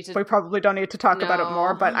 we don't need to. we probably don't need to talk about it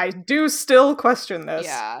more, No. but I do still question this.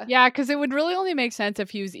 Yeah. Yeah, because it would really only make sense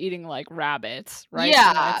if he was eating like rabbits, right? Yeah.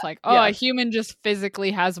 And then it's like, oh, Yeah. a human just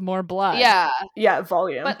physically has more blood. Yeah. Yeah,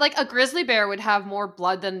 volume. But like a grizzly bear would have more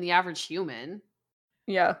blood than the average human.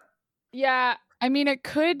 Yeah. Yeah. I mean, it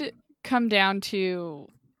could come down to,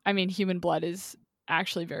 I mean, human blood is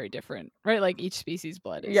actually very different, right? Like each species'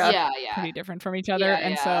 blood is Yeah. Yeah. pretty different from each other. Yeah,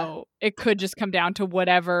 and yeah. so it could just come down to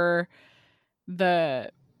whatever the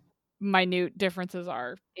minute differences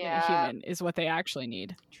are in a Yeah. human is what they actually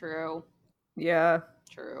need. True. Yeah.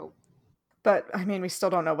 True. But, I mean, we still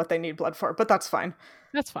don't know what they need blood for, but that's fine.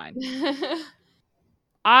 That's fine. hmm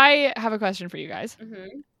I have a question for you guys.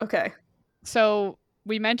 Okay. So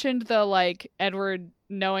we mentioned the like Edward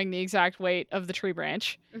knowing the exact weight of the tree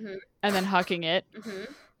branch Mhm. and then hucking it.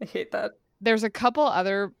 I hate that. There's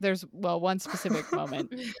one specific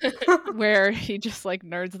moment where he just like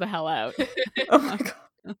nerds the hell out. Oh my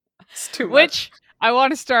god. It's too much. Which I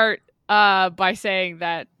want to start by saying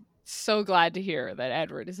that so glad to hear that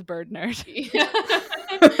Edward is a bird nerd.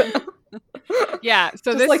 Yeah,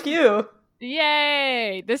 so Just this like you.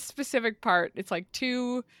 yay! This specific part, it's like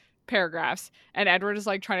 2 paragraphs, and Edward is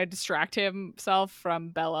like trying to distract himself from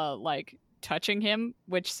Bella like touching him,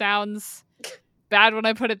 which sounds bad when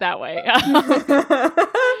I put it that way.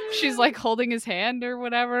 She's like holding his hand or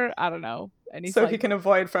whatever. I don't know. And he's so like, he can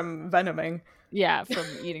avoid from venoming. yeah, from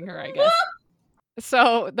eating her, I guess.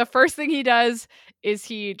 So the first thing he does is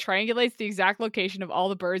he triangulates the exact location of all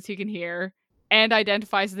the birds he can hear and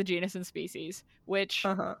identifies the genus and species, which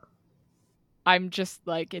Uh-huh. I'm just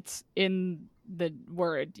like, it's in the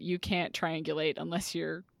word. You can't triangulate unless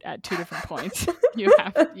you're at 2 different points.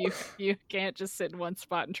 You can't just sit in one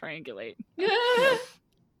spot and triangulate.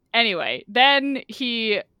 Anyway, then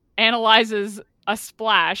he analyzes a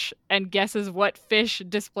splash and guesses what fish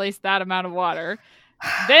displaced that amount of water.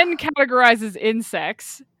 Then categorizes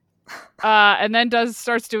insects. And then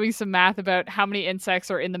starts doing some math about how many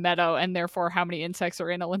insects are in the meadow and therefore how many insects are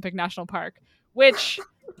in Olympic National Park, which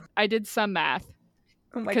I did some math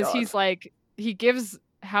Oh my because god. he's like, he gives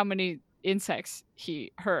how many insects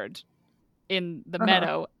he heard in the Uh-huh.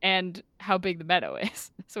 meadow and how big the meadow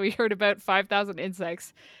is. So he heard about 5,000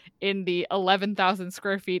 insects in the 11,000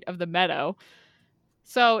 square feet of the meadow.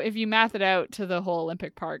 So if you math it out to the whole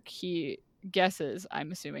Olympic Park, he guesses,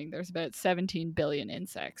 I'm assuming, there's about 17 billion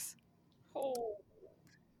insects.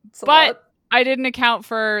 It's a But lot. I didn't account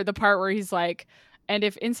for the part where he's like, and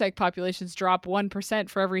if insect populations drop 1%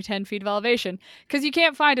 for every 10 feet of elevation, because you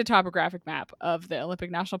can't find a topographic map of the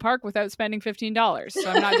Olympic National Park without spending $15. So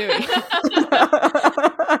I'm not doing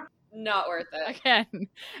it. Not worth it. Again,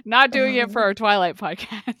 not doing it for our Twilight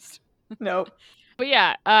podcast. Nope. But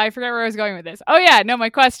yeah, I forget where I was going with this. Oh yeah, no, my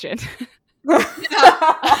question.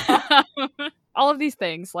 All of these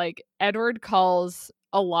things, like Edward calls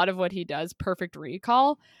a lot of what he does perfect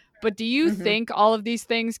recall. But do you Mhm. think all of these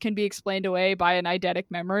things can be explained away by an eidetic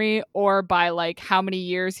memory or by like how many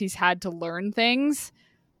years he's had to learn things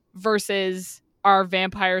versus are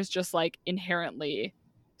vampires just like inherently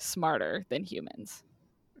smarter than humans?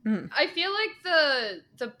 I feel like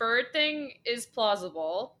the bird thing is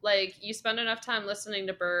plausible. Like you spend enough time listening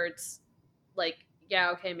to birds, like yeah,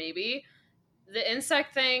 okay, maybe. The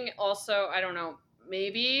insect thing also, I don't know,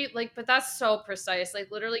 maybe like, but that's so precise. Like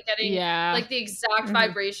literally getting Yeah. like the exact Mhm.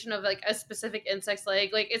 vibration of like a specific insect's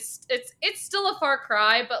leg. Like it's still a far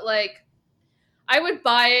cry, but like I would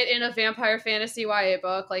buy it in a vampire fantasy YA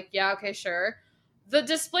book. Like yeah, okay, sure. The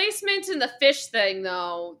displacement and the fish thing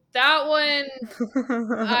though, that one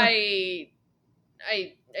I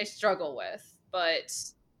struggle with, but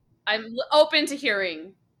I'm open to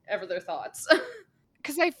hearing other thoughts.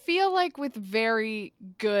 Because I feel like with very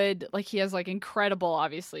good, like he has like incredible,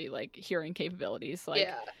 obviously, like hearing capabilities. Like,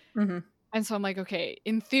 yeah. Mm-hmm. And so I'm like, okay,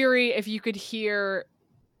 in theory, if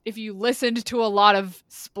you listened to a lot of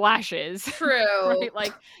splashes, True. right?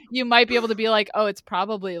 Like you might be able to be like, oh, it's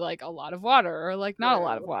probably like a lot of water or like not a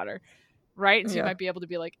lot of True. water. Right? So you Yeah. might be able to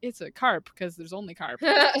be like, it's a carp because there's only carp.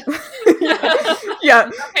 Yeah,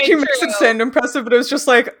 Okay, he makes it true. sound impressive, but it was just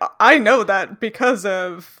like, I know that because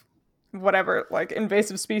of whatever, like,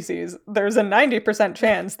 invasive species, there's a 90%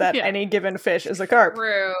 chance that Yeah. any given fish is a carp.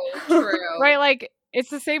 True. Right? Like it's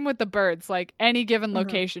the same with the birds. Like any given Mhm.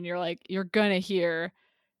 location, you're gonna hear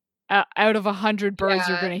out of 100 birds,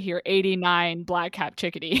 you're Yeah. gonna hear 89 black-capped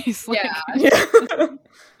chickadees. Like, Yeah. Yeah.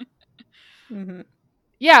 Mhm.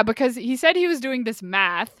 Yeah, because he said he was doing this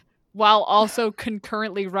math while also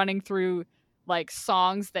concurrently running through like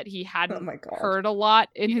songs that he Oh hadn't my god. heard a lot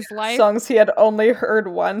in his life. Songs he had only heard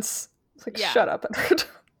once. It's like, Yeah. shut up, Edward.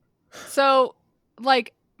 So,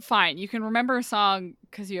 like, fine, you can remember a song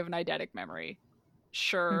because you have an eidetic memory.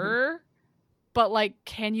 Sure. But, like,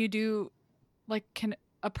 can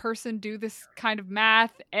a person do this kind of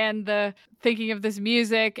math and the thinking of this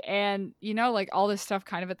music and, like all this stuff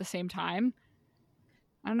kind of at the same time?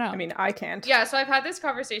 I don't know. I mean, I can't. Yeah, so I've had this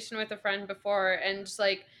conversation with a friend before, and just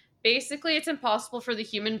like basically it's impossible for the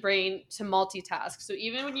human brain to multitask. So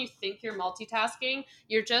even when you think you're multitasking,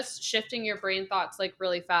 you're just shifting your brain thoughts like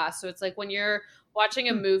really fast. So it's like when you're watching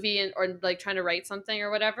a movie or like trying to write something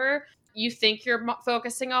or whatever, you think you're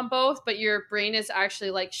focusing on both, but your brain is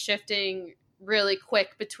actually like shifting really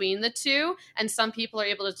quick between the two, and some people are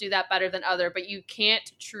able to do that better than other, but you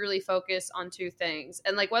can't truly focus on two things.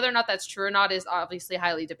 And like whether or not that's true or not is obviously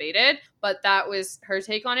highly debated, but that was her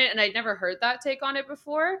take on it, and I'd never heard that take on it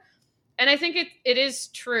before. And I think it is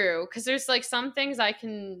true, because there's like some things I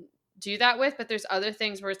can do that with, but there's other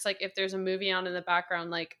things where it's like if there's a movie on in the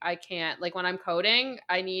background, like I can't, like when I'm coding,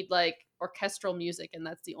 I need like orchestral music, and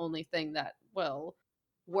that's the only thing that will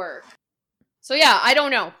work. So yeah, I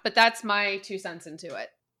don't know, but that's my 2 cents into it.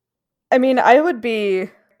 I mean, I would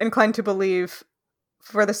be inclined to believe,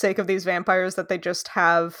 for the sake of these vampires, that they just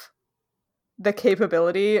have the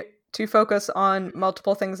capability to focus on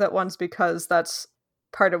multiple things at once, because that's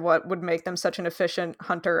part of what would make them such an efficient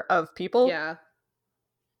hunter of people. Yeah.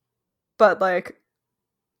 But, like,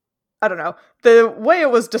 I don't know. The way it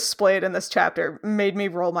was displayed in this chapter made me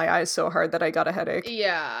roll my eyes so hard that I got a headache.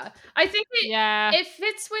 Yeah. I think it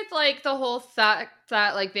fits with, like, the whole fact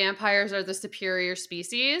that, like, vampires are the superior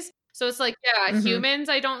species. So it's like, yeah, humans,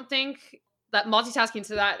 I don't think that multitasking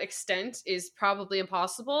to that extent is probably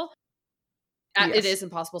impossible. Yes. It is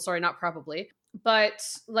impossible. Sorry, not probably. But,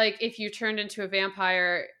 like, if you turned into a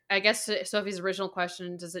vampire, I guess Sophie's original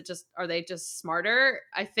question, are they just smarter?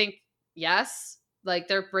 I think yes. Like,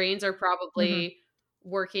 their brains are probably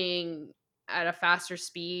working at a faster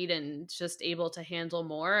speed and just able to handle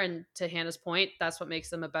more. And to Hannah's point, that's what makes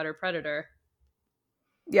them a better predator.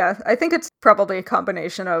 Yeah, I think it's probably a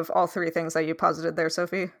combination of all three things that you posited there,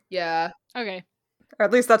 Sophie. Yeah. Okay. Or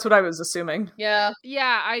at least that's what I was assuming. Yeah.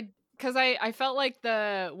 Yeah, because I felt like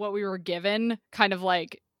what we were given kind of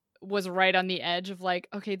like was right on the edge of like,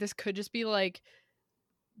 okay, this could just be like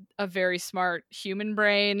a very smart human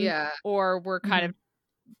brain, Yeah. or we're kind of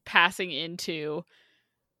passing into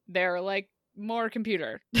their like more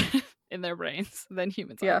computer in their brains than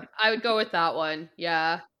humans Yeah. are. I would go with that one.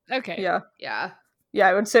 Yeah. Okay. Yeah. Yeah. Yeah,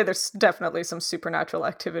 I would say there's definitely some supernatural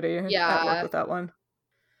activity at Yeah. work with that one.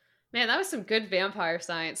 Man, that was some good vampire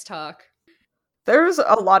science talk. There's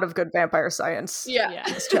a lot of good vampire science Yeah.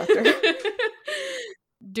 in this chapter.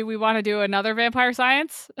 Do we want to do another vampire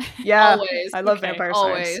science? Yeah, Always. I love Okay, vampire science.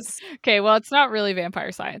 Always. Okay, well, it's not really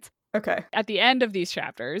vampire science. Okay. At the end of these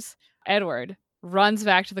chapters, Edward runs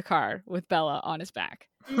back to the car with Bella on his back.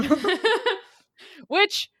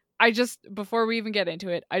 Which before we even get into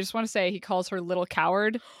it, I just want to say he calls her little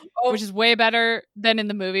coward, which is way better than in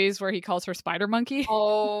the movies where he calls her spider monkey.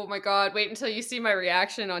 Oh my god, wait until you see my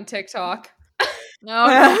reaction on TikTok. No.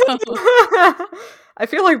 I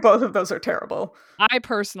feel like both of those are terrible. I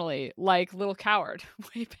personally like little coward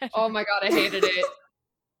way better. Oh my god, I hated it.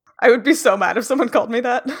 I would be so mad if someone called me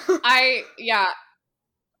that. I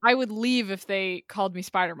would leave if they called me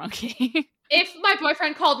spider monkey. If my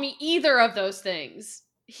boyfriend called me either of those things,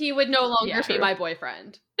 he would no longer be my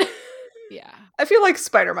boyfriend. Yeah. I feel like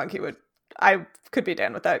spider monkey I could be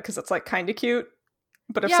down with that because it's like kind of cute.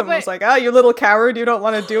 But if someone was like, "Oh, you little coward, you don't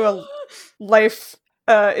want to do a life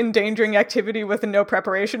endangering activity with no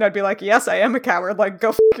preparation," I'd be like, "Yes, I am a coward. Like, go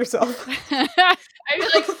f*** yourself." I'd be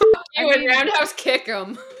like, "Fuck you," and roundhouse kick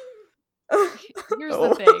him. Here's Oh.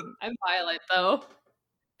 the thing. I'm Violet, though.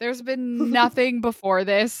 There's been nothing before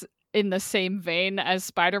this in the same vein as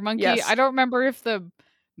Spider Monkey. Yes. I don't remember if the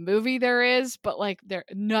movie there is, but like there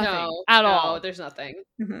nothing No, at no, all. there's nothing.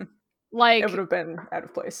 Mhm. Like It would have been out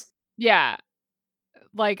of place. yeah.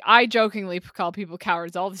 Like I jokingly call people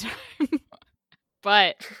cowards all the time.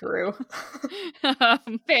 But True.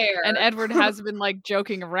 Fair. and Edward has been like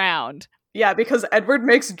joking around. Yeah, because Edward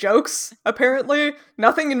makes jokes, apparently.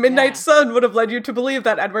 Nothing in Midnight Yeah. Sun would have led you to believe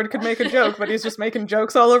that Edward could make a joke, but he's just making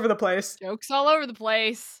jokes all over the place. Jokes all over the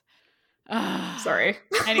place. Sorry.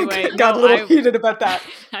 Anyway, Got no, a little heated about that.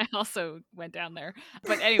 I also went down there.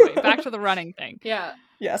 But anyway, back to the running thing. Yeah.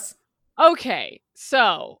 Yes. Okay,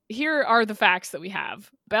 so here are the facts that we have.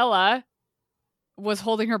 Bella was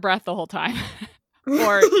holding her breath the whole time,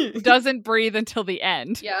 or doesn't breathe until the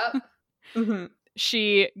end. Yep. Mhm.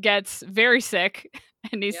 She gets very sick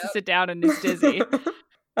and needs to Yep. sit down and is dizzy.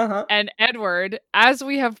 Uh-huh. And Edward, as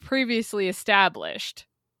we have previously established,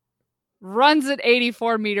 runs at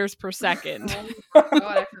 84 meters per second Oh God,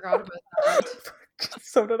 I forgot about that.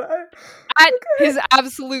 So did I. at his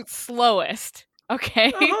absolute slowest.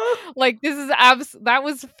 Okay, Uh-huh. like this is that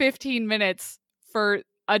was 15 minutes for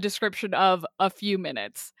a description of a few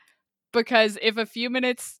minutes, because if a few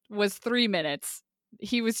minutes was 3 minutes,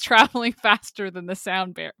 he was traveling faster than the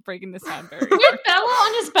sound breaking the sound barrier. With Bella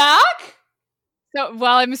on his back? So,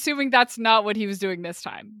 well, I'm assuming that's not what he was doing this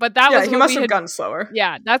time, but that Yeah, was he what must we have had. gone slower.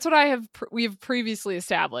 Yeah, that's what we have previously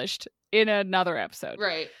established in another episode.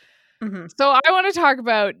 Right. Mhm. So I want to talk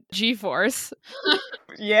about G-force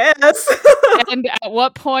Yes. and at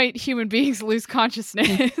what point human beings lose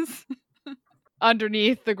consciousness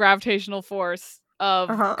underneath the gravitational force of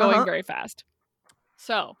going very fast.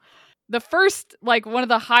 So the first, like one of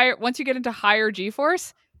the higher, once you get into higher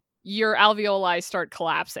G-force, your alveoli start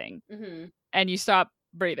collapsing Mm-hmm. and you stop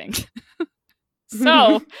breathing.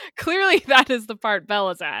 So clearly that is the part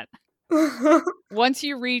Bella's at. Once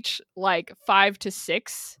you reach like 5 to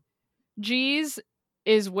 6 Gs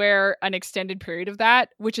is where an extended period of that,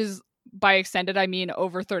 which is by extended I mean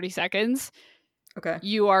over 30 seconds, Okay.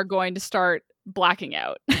 you are going to start blacking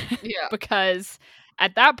out. Yeah. Because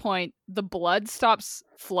at that point the blood stops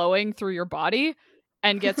flowing through your body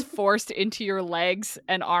and gets forced into your legs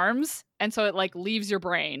and arms, and so it like leaves your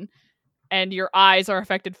brain and your eyes are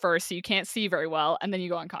affected first, so you can't see very well, and then you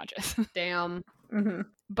go unconscious. Damn. Mhm.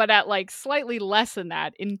 But at like slightly less than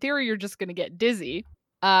that, in theory, you're just going to get dizzy.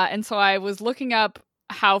 And so I was looking up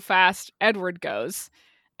how fast Edward goes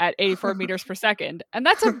at 84 meters per second, and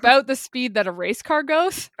that's about the speed that a race car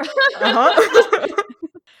goes, Uh-huh.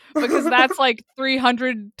 because that's like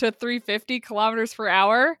 300 to 350 kilometers per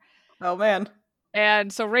hour. Oh man.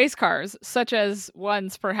 And so race cars, such as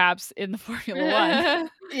ones perhaps in the Formula One,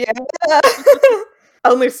 Yeah.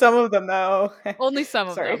 Only some of them though. only some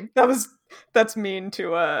of Sorry. them. That's mean to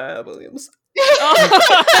Williams.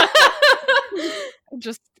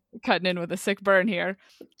 Just cutting in with a sick burn here.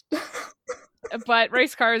 But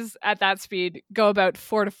race cars at that speed go about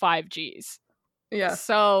 4 to 5 Gs. Yeah.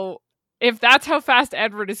 So if that's how fast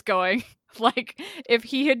Edward is going, like if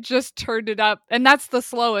he had just turned it up, and that's the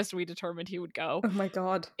slowest we determined he would go. Oh my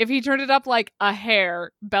god. If he turned it up like a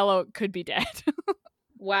hair, Bella could be dead.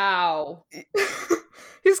 Wow.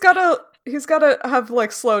 He's gotta have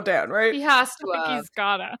like slowed down, right? He has to. Like he's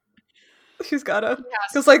gotta. He's gotta. He has to.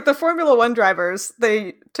 Because like the Formula One drivers,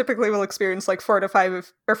 they typically will experience like 4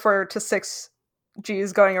 to 6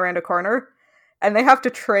 Gs going around a corner, and they have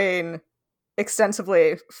to train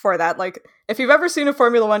extensively for that. Like if you've ever seen a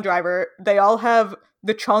Formula One driver, they all have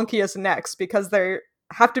the chonkiest necks because they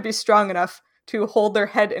have to be strong enough to hold their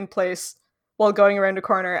head in place while going around a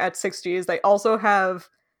corner at 6 Gs. They also have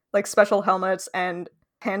like special helmets and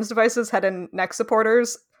hands devices, head and neck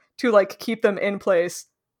supporters, to like keep them in place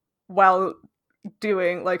while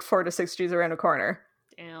doing like 4 to 6 Gs around a corner.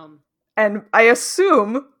 Damn. And I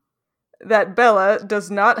assume that Bella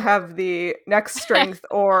does not have the neck strength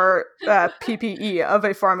or PPE of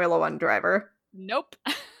a Formula One driver. Nope.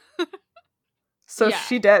 So Yeah.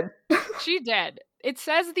 she dead. She dead. It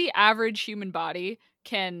says the average human body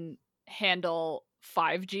can handle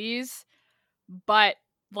 5 Gs, but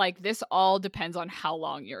like this all depends on how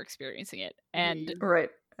long you're experiencing it. And Right.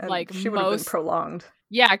 And Like, she would have been most- prolonged.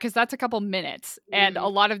 yeah, because that's a couple minutes. And a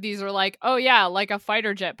lot of these are like, oh yeah, like a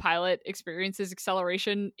fighter jet pilot experiences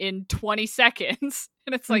acceleration in 20 seconds.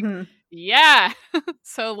 And it's like, Mhm. yeah.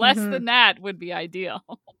 So less Mhm. than that would be ideal.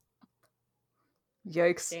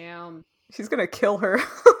 Yikes. Damn. He's gonna kill her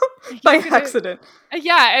by gonna- accident.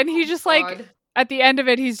 Yeah, and he just like God. at the end of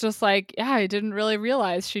it, he's just like, yeah, I didn't really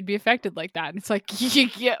realize she'd be affected like that. And it's like,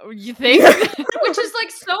 yeah, you think? Which is like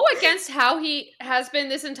so against how he has been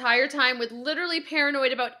this entire time, with literally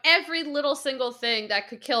paranoid about every little single thing that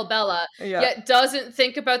could kill Bella, yet doesn't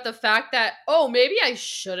think about the fact that, oh, maybe I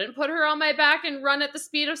shouldn't put her on my back and run at the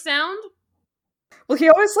speed of sound. Well, he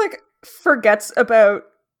always like forgets about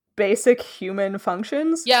basic human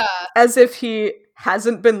functions. Yeah. As if he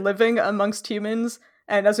hasn't been living amongst humans,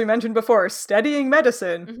 and as we mentioned before, studying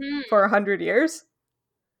medicine for 100 years.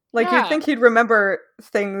 Like, you'd think he'd remember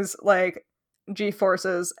things like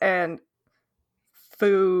G-forces and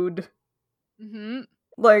food.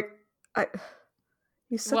 Like,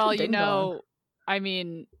 he's such a ding-dong. I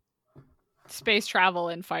mean, space travel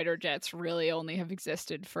and fighter jets really only have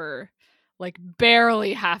existed for, like,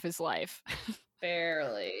 barely half his life.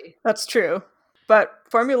 Barely. That's true. But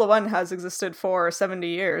Formula One has existed for 70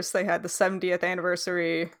 years. They had the 70th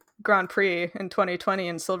anniversary Grand Prix in 2020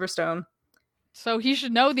 in Silverstone. So he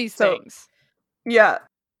should know these things. Yeah.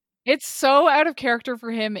 It's so out of character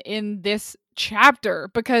for him in this chapter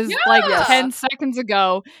because, 10 seconds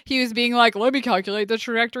ago, he was being like, let me calculate the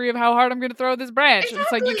trajectory of how hard I'm going to throw this branch. Exactly. And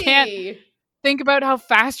it's like, you can't think about how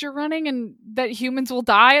fast you're running and that humans will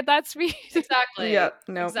die at that speed. Exactly. Yeah,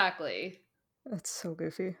 no. Exactly. That's so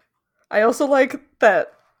goofy. I also like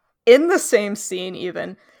that in the same scene,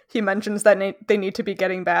 even, he mentions that they need to be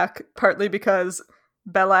getting back, partly because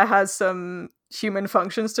Bella has some human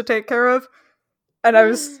functions to take care of. And I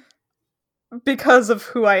was, because of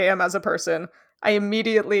who I am as a person, I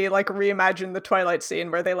immediately, like, reimagined the Twilight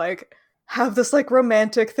scene where they, like, have this, like,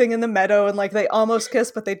 romantic thing in the meadow and, like, they almost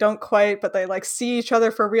kiss, but they don't quite, but they, like, see each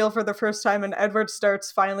other for real for the first time, and Edward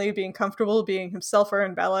starts finally being comfortable being himself, her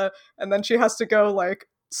and Bella, and then she has to go, like,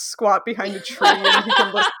 squat behind a tree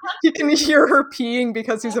and he can hear her peeing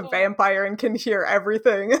because he's a vampire and can hear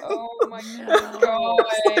everything. Oh my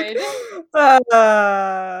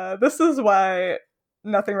god. This is why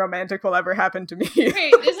nothing romantic will ever happen to me. Wait,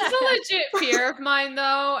 this is a legit fear of mine,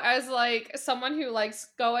 though, as, like, someone who likes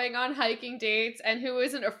going on hiking dates and who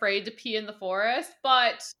isn't afraid to pee in the forest,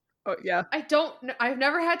 but I've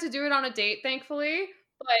never had to do it on a date, thankfully.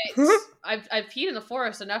 But I've peed in the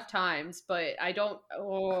forest enough times, but I don't.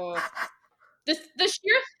 Oh, the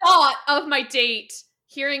sheer thought of my date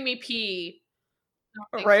hearing me pee.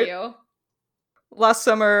 No, thank you. Last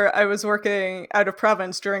summer, I was working out of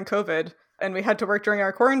province during COVID, and we had to work during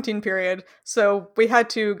our quarantine period. So we had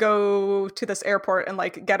to go to this airport and,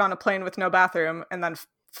 like, get on a plane with no bathroom, and then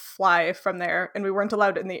fly from there. And we weren't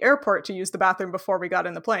allowed in the airport to use the bathroom before we got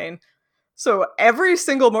in the plane. So every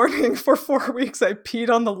single morning for 4 weeks, I peed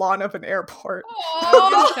on the lawn of an airport.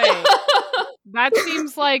 That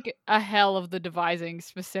seems like a hell of the devising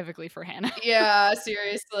specifically for Hannah. Yeah,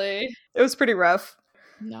 seriously. It was pretty rough.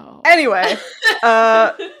 No. Anyway,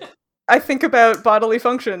 I think about bodily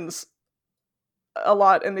functions a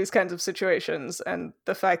lot in these kinds of situations, and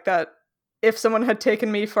the fact that if someone had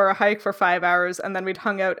taken me for a hike for 5 hours and then we'd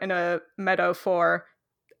hung out in a meadow for,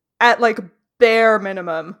 at, like, bare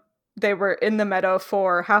minimum, they were in the meadow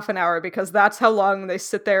for half an hour, because that's how long they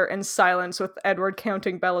sit there in silence with Edward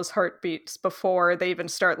counting Bella's heartbeats before they even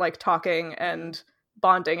start, like, talking and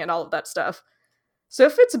bonding and all of that stuff. So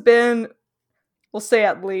if it's been, we'll say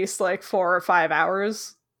at least, like, 4 or 5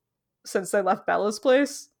 hours since they left Bella's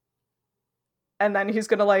place, and then he's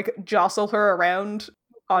gonna, like, jostle her around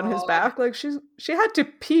on his back, like, she had to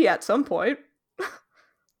pee at some point.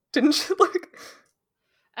 Didn't she, like...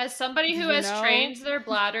 As somebody who has trained their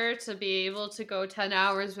bladder to be able to go 10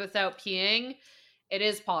 hours without peeing, it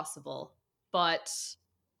is possible. But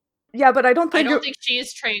yeah, but I don't think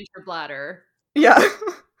she's trained her bladder. Yeah.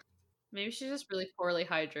 Maybe she's just really poorly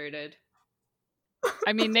hydrated.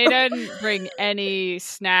 I mean, they didn't bring any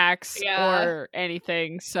snacks or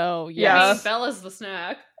anything, so yeah. I mean, Bella's the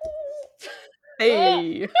snack.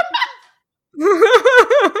 Hey.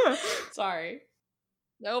 Sorry.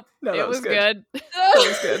 Nope. No, it was good. That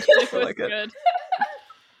was good. It was good.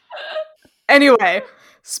 Anyway,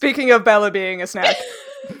 speaking of Bella being a snack.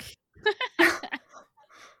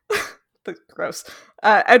 Gross.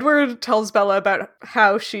 Edward tells Bella about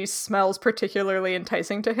how she smells particularly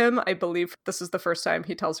enticing to him. I believe this is the first time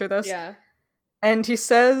he tells her this. Yeah. And he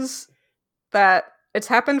says that it's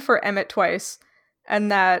happened for Emmett twice,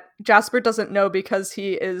 and that Jasper doesn't know because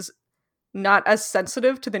he is not as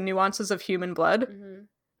sensitive to the nuances of human blood. Mm-hmm.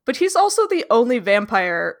 But he's also the only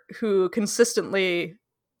vampire who consistently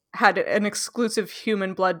had an exclusive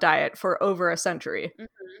human blood diet for over a century. Mm-hmm.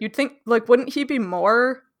 You'd think, like, wouldn't he be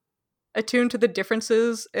more attuned to the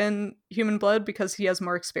differences in human blood because he has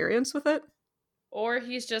more experience with it? Or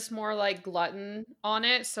he's just more, like, glutton on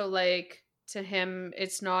it, so, like, to him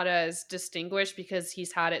it's not as distinguished because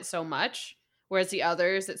he's had it so much, whereas the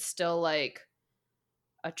others it's still like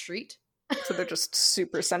a treat. So they're just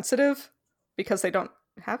super sensitive because they don't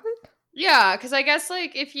have it? Yeah, because I guess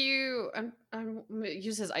like if you I'm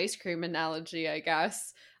use his ice cream analogy, I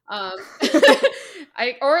guess. I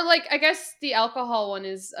guess the alcohol one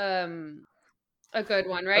is a good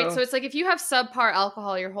one, right? Oh. So it's like if you have subpar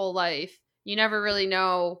alcohol your whole life, you never really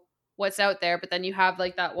know what's out there, but then you have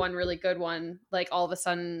like that one really good one, like all of a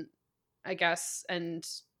sudden, I guess, and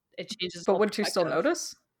it changes. But whole wouldn't you still perspective.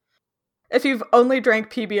 notice? If you've only drank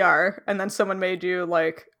PBR and then someone made you,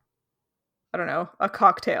 like, I don't know, a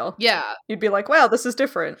cocktail, Yeah, you'd be like, wow, this is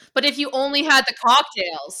different. but if you only had the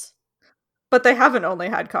cocktails, But they haven't only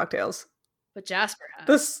had cocktails. but Jasper has.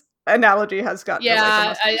 This analogy has got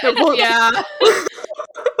yeah, yeah.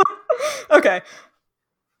 Okay.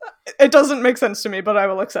 It doesn't make sense to me, but I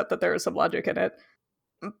will accept that there is some logic in it.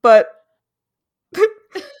 But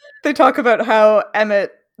they talk about how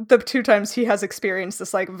Emmett, the 2 times he has experienced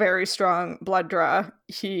this like very strong blood draw,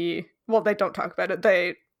 they don't talk about it.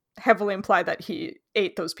 They heavily imply that he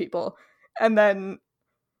ate those people. And then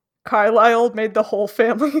Carlisle made the whole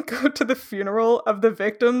family go to the funeral of the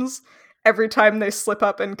victims every time they slip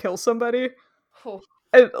up and kill somebody. Oh.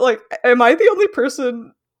 And, like, am I the only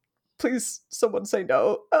person, please someone say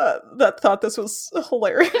no, that thought this was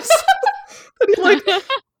hilarious? That he, like,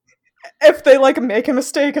 if they like make a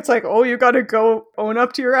mistake, it's like, oh, you gotta go own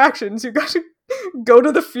up to your actions. You gotta go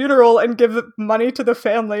to the funeral and give money to the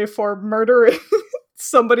family for murdering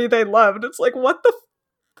somebody they loved. It's like, what the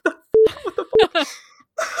fuck?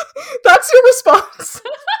 That's your response.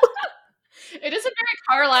 It is a very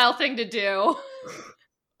Carlisle thing to do.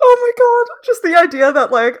 Oh my god, just the idea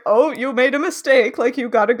that, like, oh, you made a mistake, like, you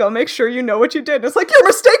gotta go make sure you know what you did. It's like, your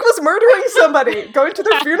mistake was murdering somebody! Going to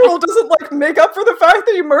the funeral doesn't, like, make up for the fact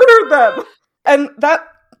that you murdered them! And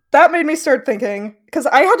that made me start thinking, because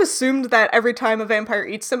I had assumed that every time a vampire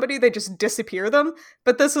eats somebody, they just disappear them,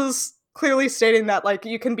 but this is clearly stating that, like,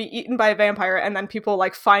 you can be eaten by a vampire and then people,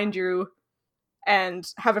 like, find you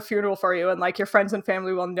and have a funeral for you, and, like, your friends and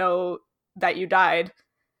family will know that you died.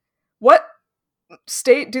 What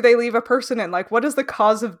state do they leave a person in? Like, what is the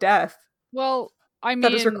cause of death? Well, I mean,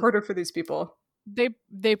 that is recorded for these people? They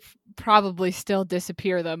probably still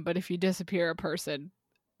disappear them, but if you disappear a person,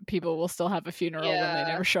 people will still have a funeral when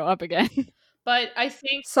they never show up again. But I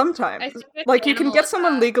think sometimes, like, you can get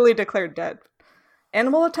someone legally declared dead.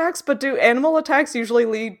 Animal attacks? But do animal attacks usually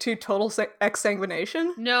lead to total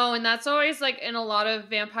exsanguination? No, and that's always, like, in a lot of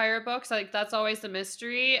vampire books, like, that's always the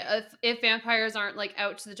mystery. If vampires aren't, like,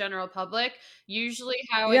 out to the general public, usually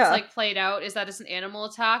how it's, like, played out is that it's an animal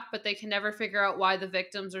attack, but they can never figure out why the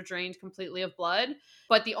victims are drained completely of blood.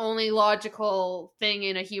 But the only logical thing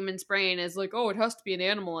in a human's brain is, like, oh, it has to be an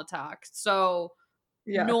animal attack. So,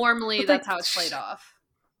 normally that's how it's played off.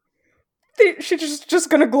 She's just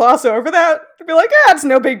gonna gloss over that and be like, yeah, it's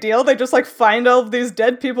no big deal. They just, like, find all of these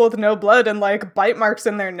dead people with no blood and, like, bite marks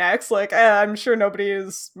in their necks. Like, I'm sure nobody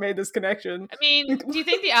has made this connection. I mean, do you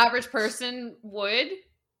think the average person would?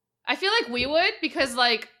 I feel like we would, because,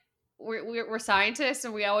 like, we're scientists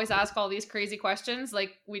and we always ask all these crazy questions,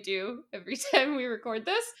 like we do every time we record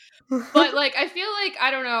this. But, like, I feel like, I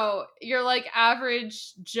don't know, you're, like,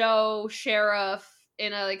 average Joe sheriff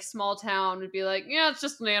in a, like, small town would be like, yeah, it's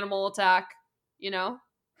just an animal attack, you know?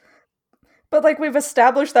 But, like, we've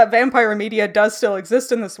established that vampire media does still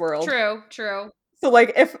exist in this world. True. So,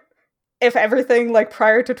 like, if everything, like,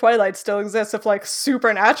 prior to Twilight still exists, if, like,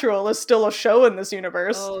 Supernatural is still a show in this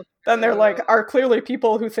universe, then there, like, are clearly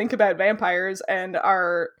people who think about vampires and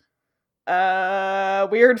are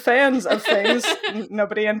weird fans of things.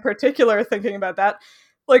 Nobody in particular thinking about that.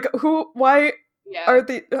 Like, why are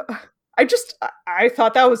the... I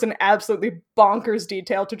thought that was an absolutely bonkers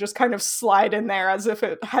detail to just kind of slide in there as if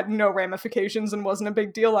it had no ramifications and wasn't a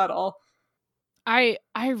big deal at all. I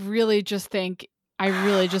really just think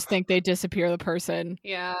they disappear the person.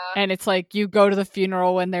 Yeah. And it's like you go to the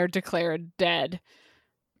funeral when they're declared dead.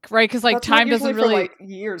 Right? Because, like, that's time doesn't really... for, like,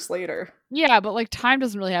 years later. Yeah, but, like, time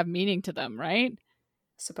doesn't really have meaning to them, right?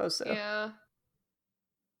 Suppose so. Yeah.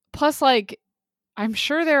 Plus, like, I'm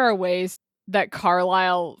sure there are ways that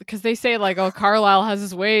Carlisle, because they say, like, oh, Carlisle has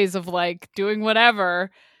his ways of, like, doing whatever,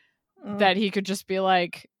 that he could just be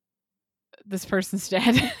like, this person's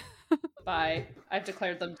dead. Bye. I've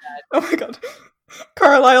declared them dead. Oh my god.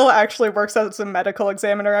 Carlisle actually works as a medical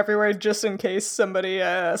examiner everywhere just in case somebody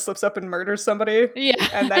slips up and murders somebody. Yeah.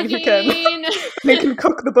 And then he can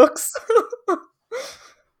cook the books.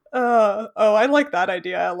 I like that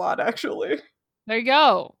idea a lot, actually. There you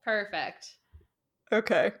go. Perfect.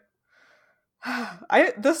 Okay.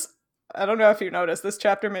 I don't know if you noticed, this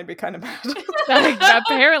chapter made me kind of mad.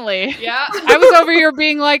 Apparently. Yeah. I was over here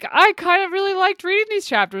being like, I kind of really liked reading these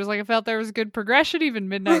chapters. Like, I felt there was good progression. Even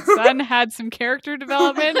Midnight Sun had some character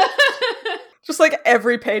development. Just like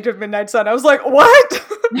every page of Midnight Sun, I was like, what?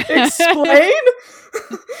 Explain?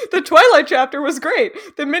 The Twilight chapter was great.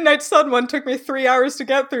 The Midnight Sun one took me 3 hours to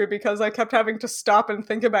get through because I kept having to stop and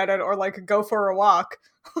think about it or like go for a walk.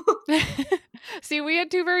 See, we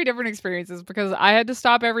had two very different experiences because I had to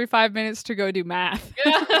stop every 5 minutes to go do math.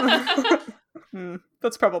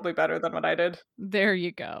 That's probably better than what I did. There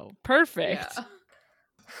you go. Perfect. Yeah.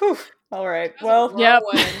 Whew. All right. Well, Yep.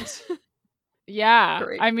 Whirlwind. Yeah.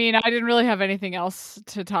 Great. I mean, I didn't really have anything else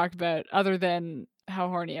to talk about other than how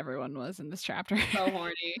horny everyone was in this chapter. So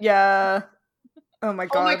horny. yeah. Oh my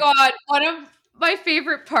god. Oh my god. One of my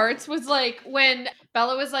favorite parts was like when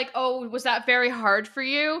Bella was like, "Oh, was that very hard for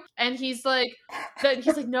you?" And he's like,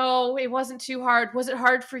 "No, it wasn't too hard. Was it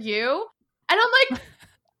hard for you?" And I'm like,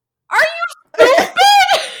 "Are you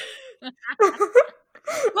stupid?"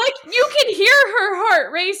 Like, you can hear her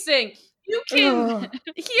heart racing. You can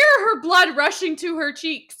hear her blood rushing to her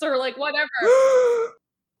cheeks or like whatever.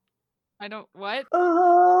 I don't what?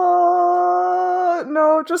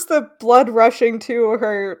 No, just the blood rushing to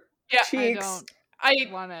her Yeah, cheeks. I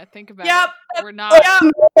Want to think about Yep. it. We're not.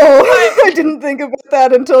 No, I didn't think about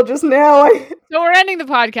that until just now. So we're ending the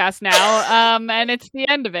podcast now, and it's the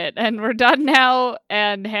end of it, and we're done now.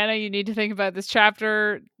 And Hannah, you need to think about this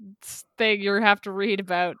chapter thing you have to read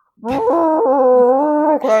about.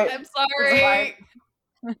 Okay. I'm sorry.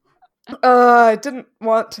 I didn't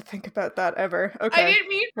want to think about that ever. Okay. I didn't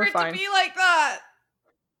mean for we're it fine. to be like that.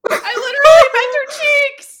 I literally meant her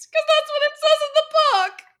cheeks because that's what it says in the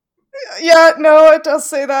book. Yeah, no, it does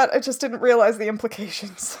say that. I just didn't realize the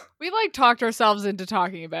implications. We like talked ourselves into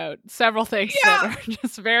talking about several things that are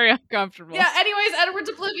just very uncomfortable. Yeah. Anyways, Edward's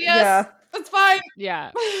oblivious. Yeah. That's fine.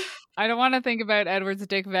 Yeah. I don't want to think about Edward's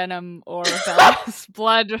dick venom or Bella's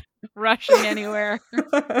blood rushing anywhere.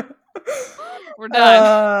 We're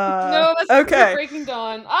done. No, that's okay. Breaking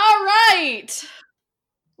Dawn. All right.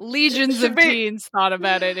 Legions Should of we- teens thought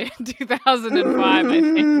about it in 2005, I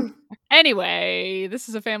think. Anyway, this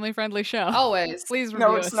is a family-friendly show. Always. Please No,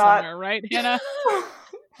 review it's us not. somewhere, right, Hannah?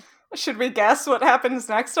 Should we guess what happens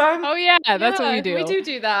next time? Oh yeah, that's what we do. We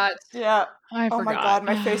do that. Yeah. I Oh forgot. my god,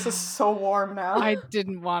 my face is so warm now. I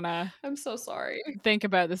didn't want to I'm so sorry. think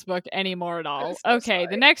about this book anymore at all. I'm so Okay,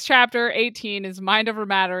 the sorry. next chapter, 18, is Mind Over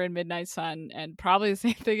Matter in Midnight Sun, and probably the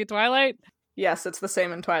same thing in Twilight. Yes, it's the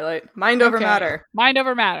same in Twilight. Mind over Okay. matter. Mind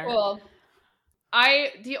Over Matter. Cool.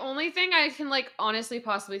 The only thing I can like honestly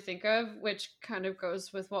possibly think of, which kind of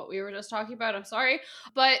goes with what we were just talking about, I'm sorry,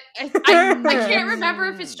 but I can't remember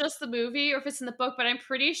if it's just the movie or if it's in the book, but I'm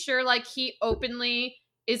pretty sure like he openly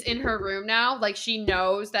is in her room now. Like she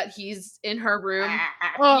knows that he's in her room.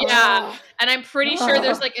 Oh. Yeah. And I'm pretty sure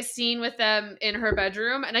there's like a scene with them in her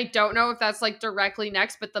bedroom. And I don't know if that's like directly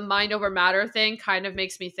next, but the mind over matter thing kind of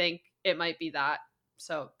makes me think it might be that.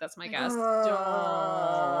 So that's my guess. Don't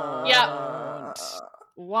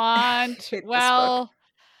want. Hate this Well,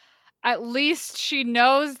 at least she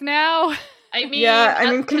knows now. I mean, Yeah, I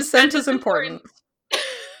mean, consent is important.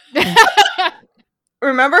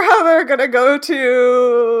 Remember how they're gonna go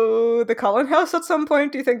to the Cullen house at some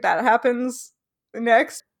point? Do you think that happens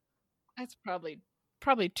next? That's probably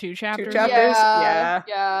two chapters. chapters? Yeah.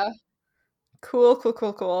 Yeah. Cool.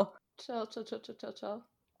 Chill.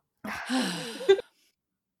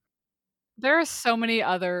 There are so many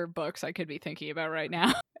other books I could be thinking about right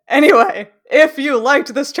now. Anyway, if you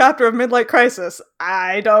liked this chapter of Midlight Crisis,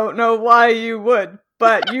 I don't know why you would,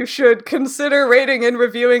 but you should consider rating and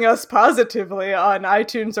reviewing us positively on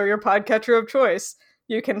iTunes or your podcatcher of choice.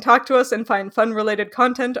 You can talk to us and find fun-related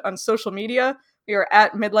content on social media. We are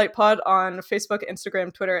at Midlight Pod on Facebook,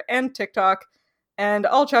 Instagram, Twitter, and TikTok. And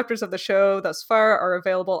all chapters of the show thus far are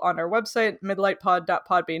available on our website,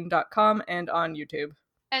 midlightpod.podbean.com, and on YouTube.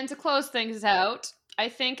 And to close things out, I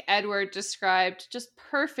think Edward described just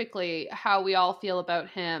perfectly how we all feel about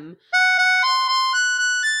him.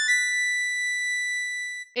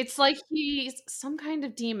 It's like he's some kind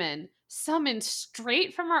of demon summoned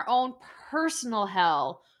straight from our own personal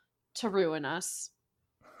hell to ruin us.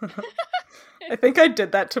 I think I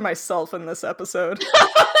did that to myself in this episode.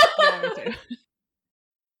 Yeah, me too.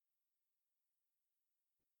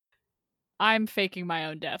 I'm faking my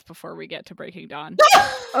own death before we get to Breaking Dawn.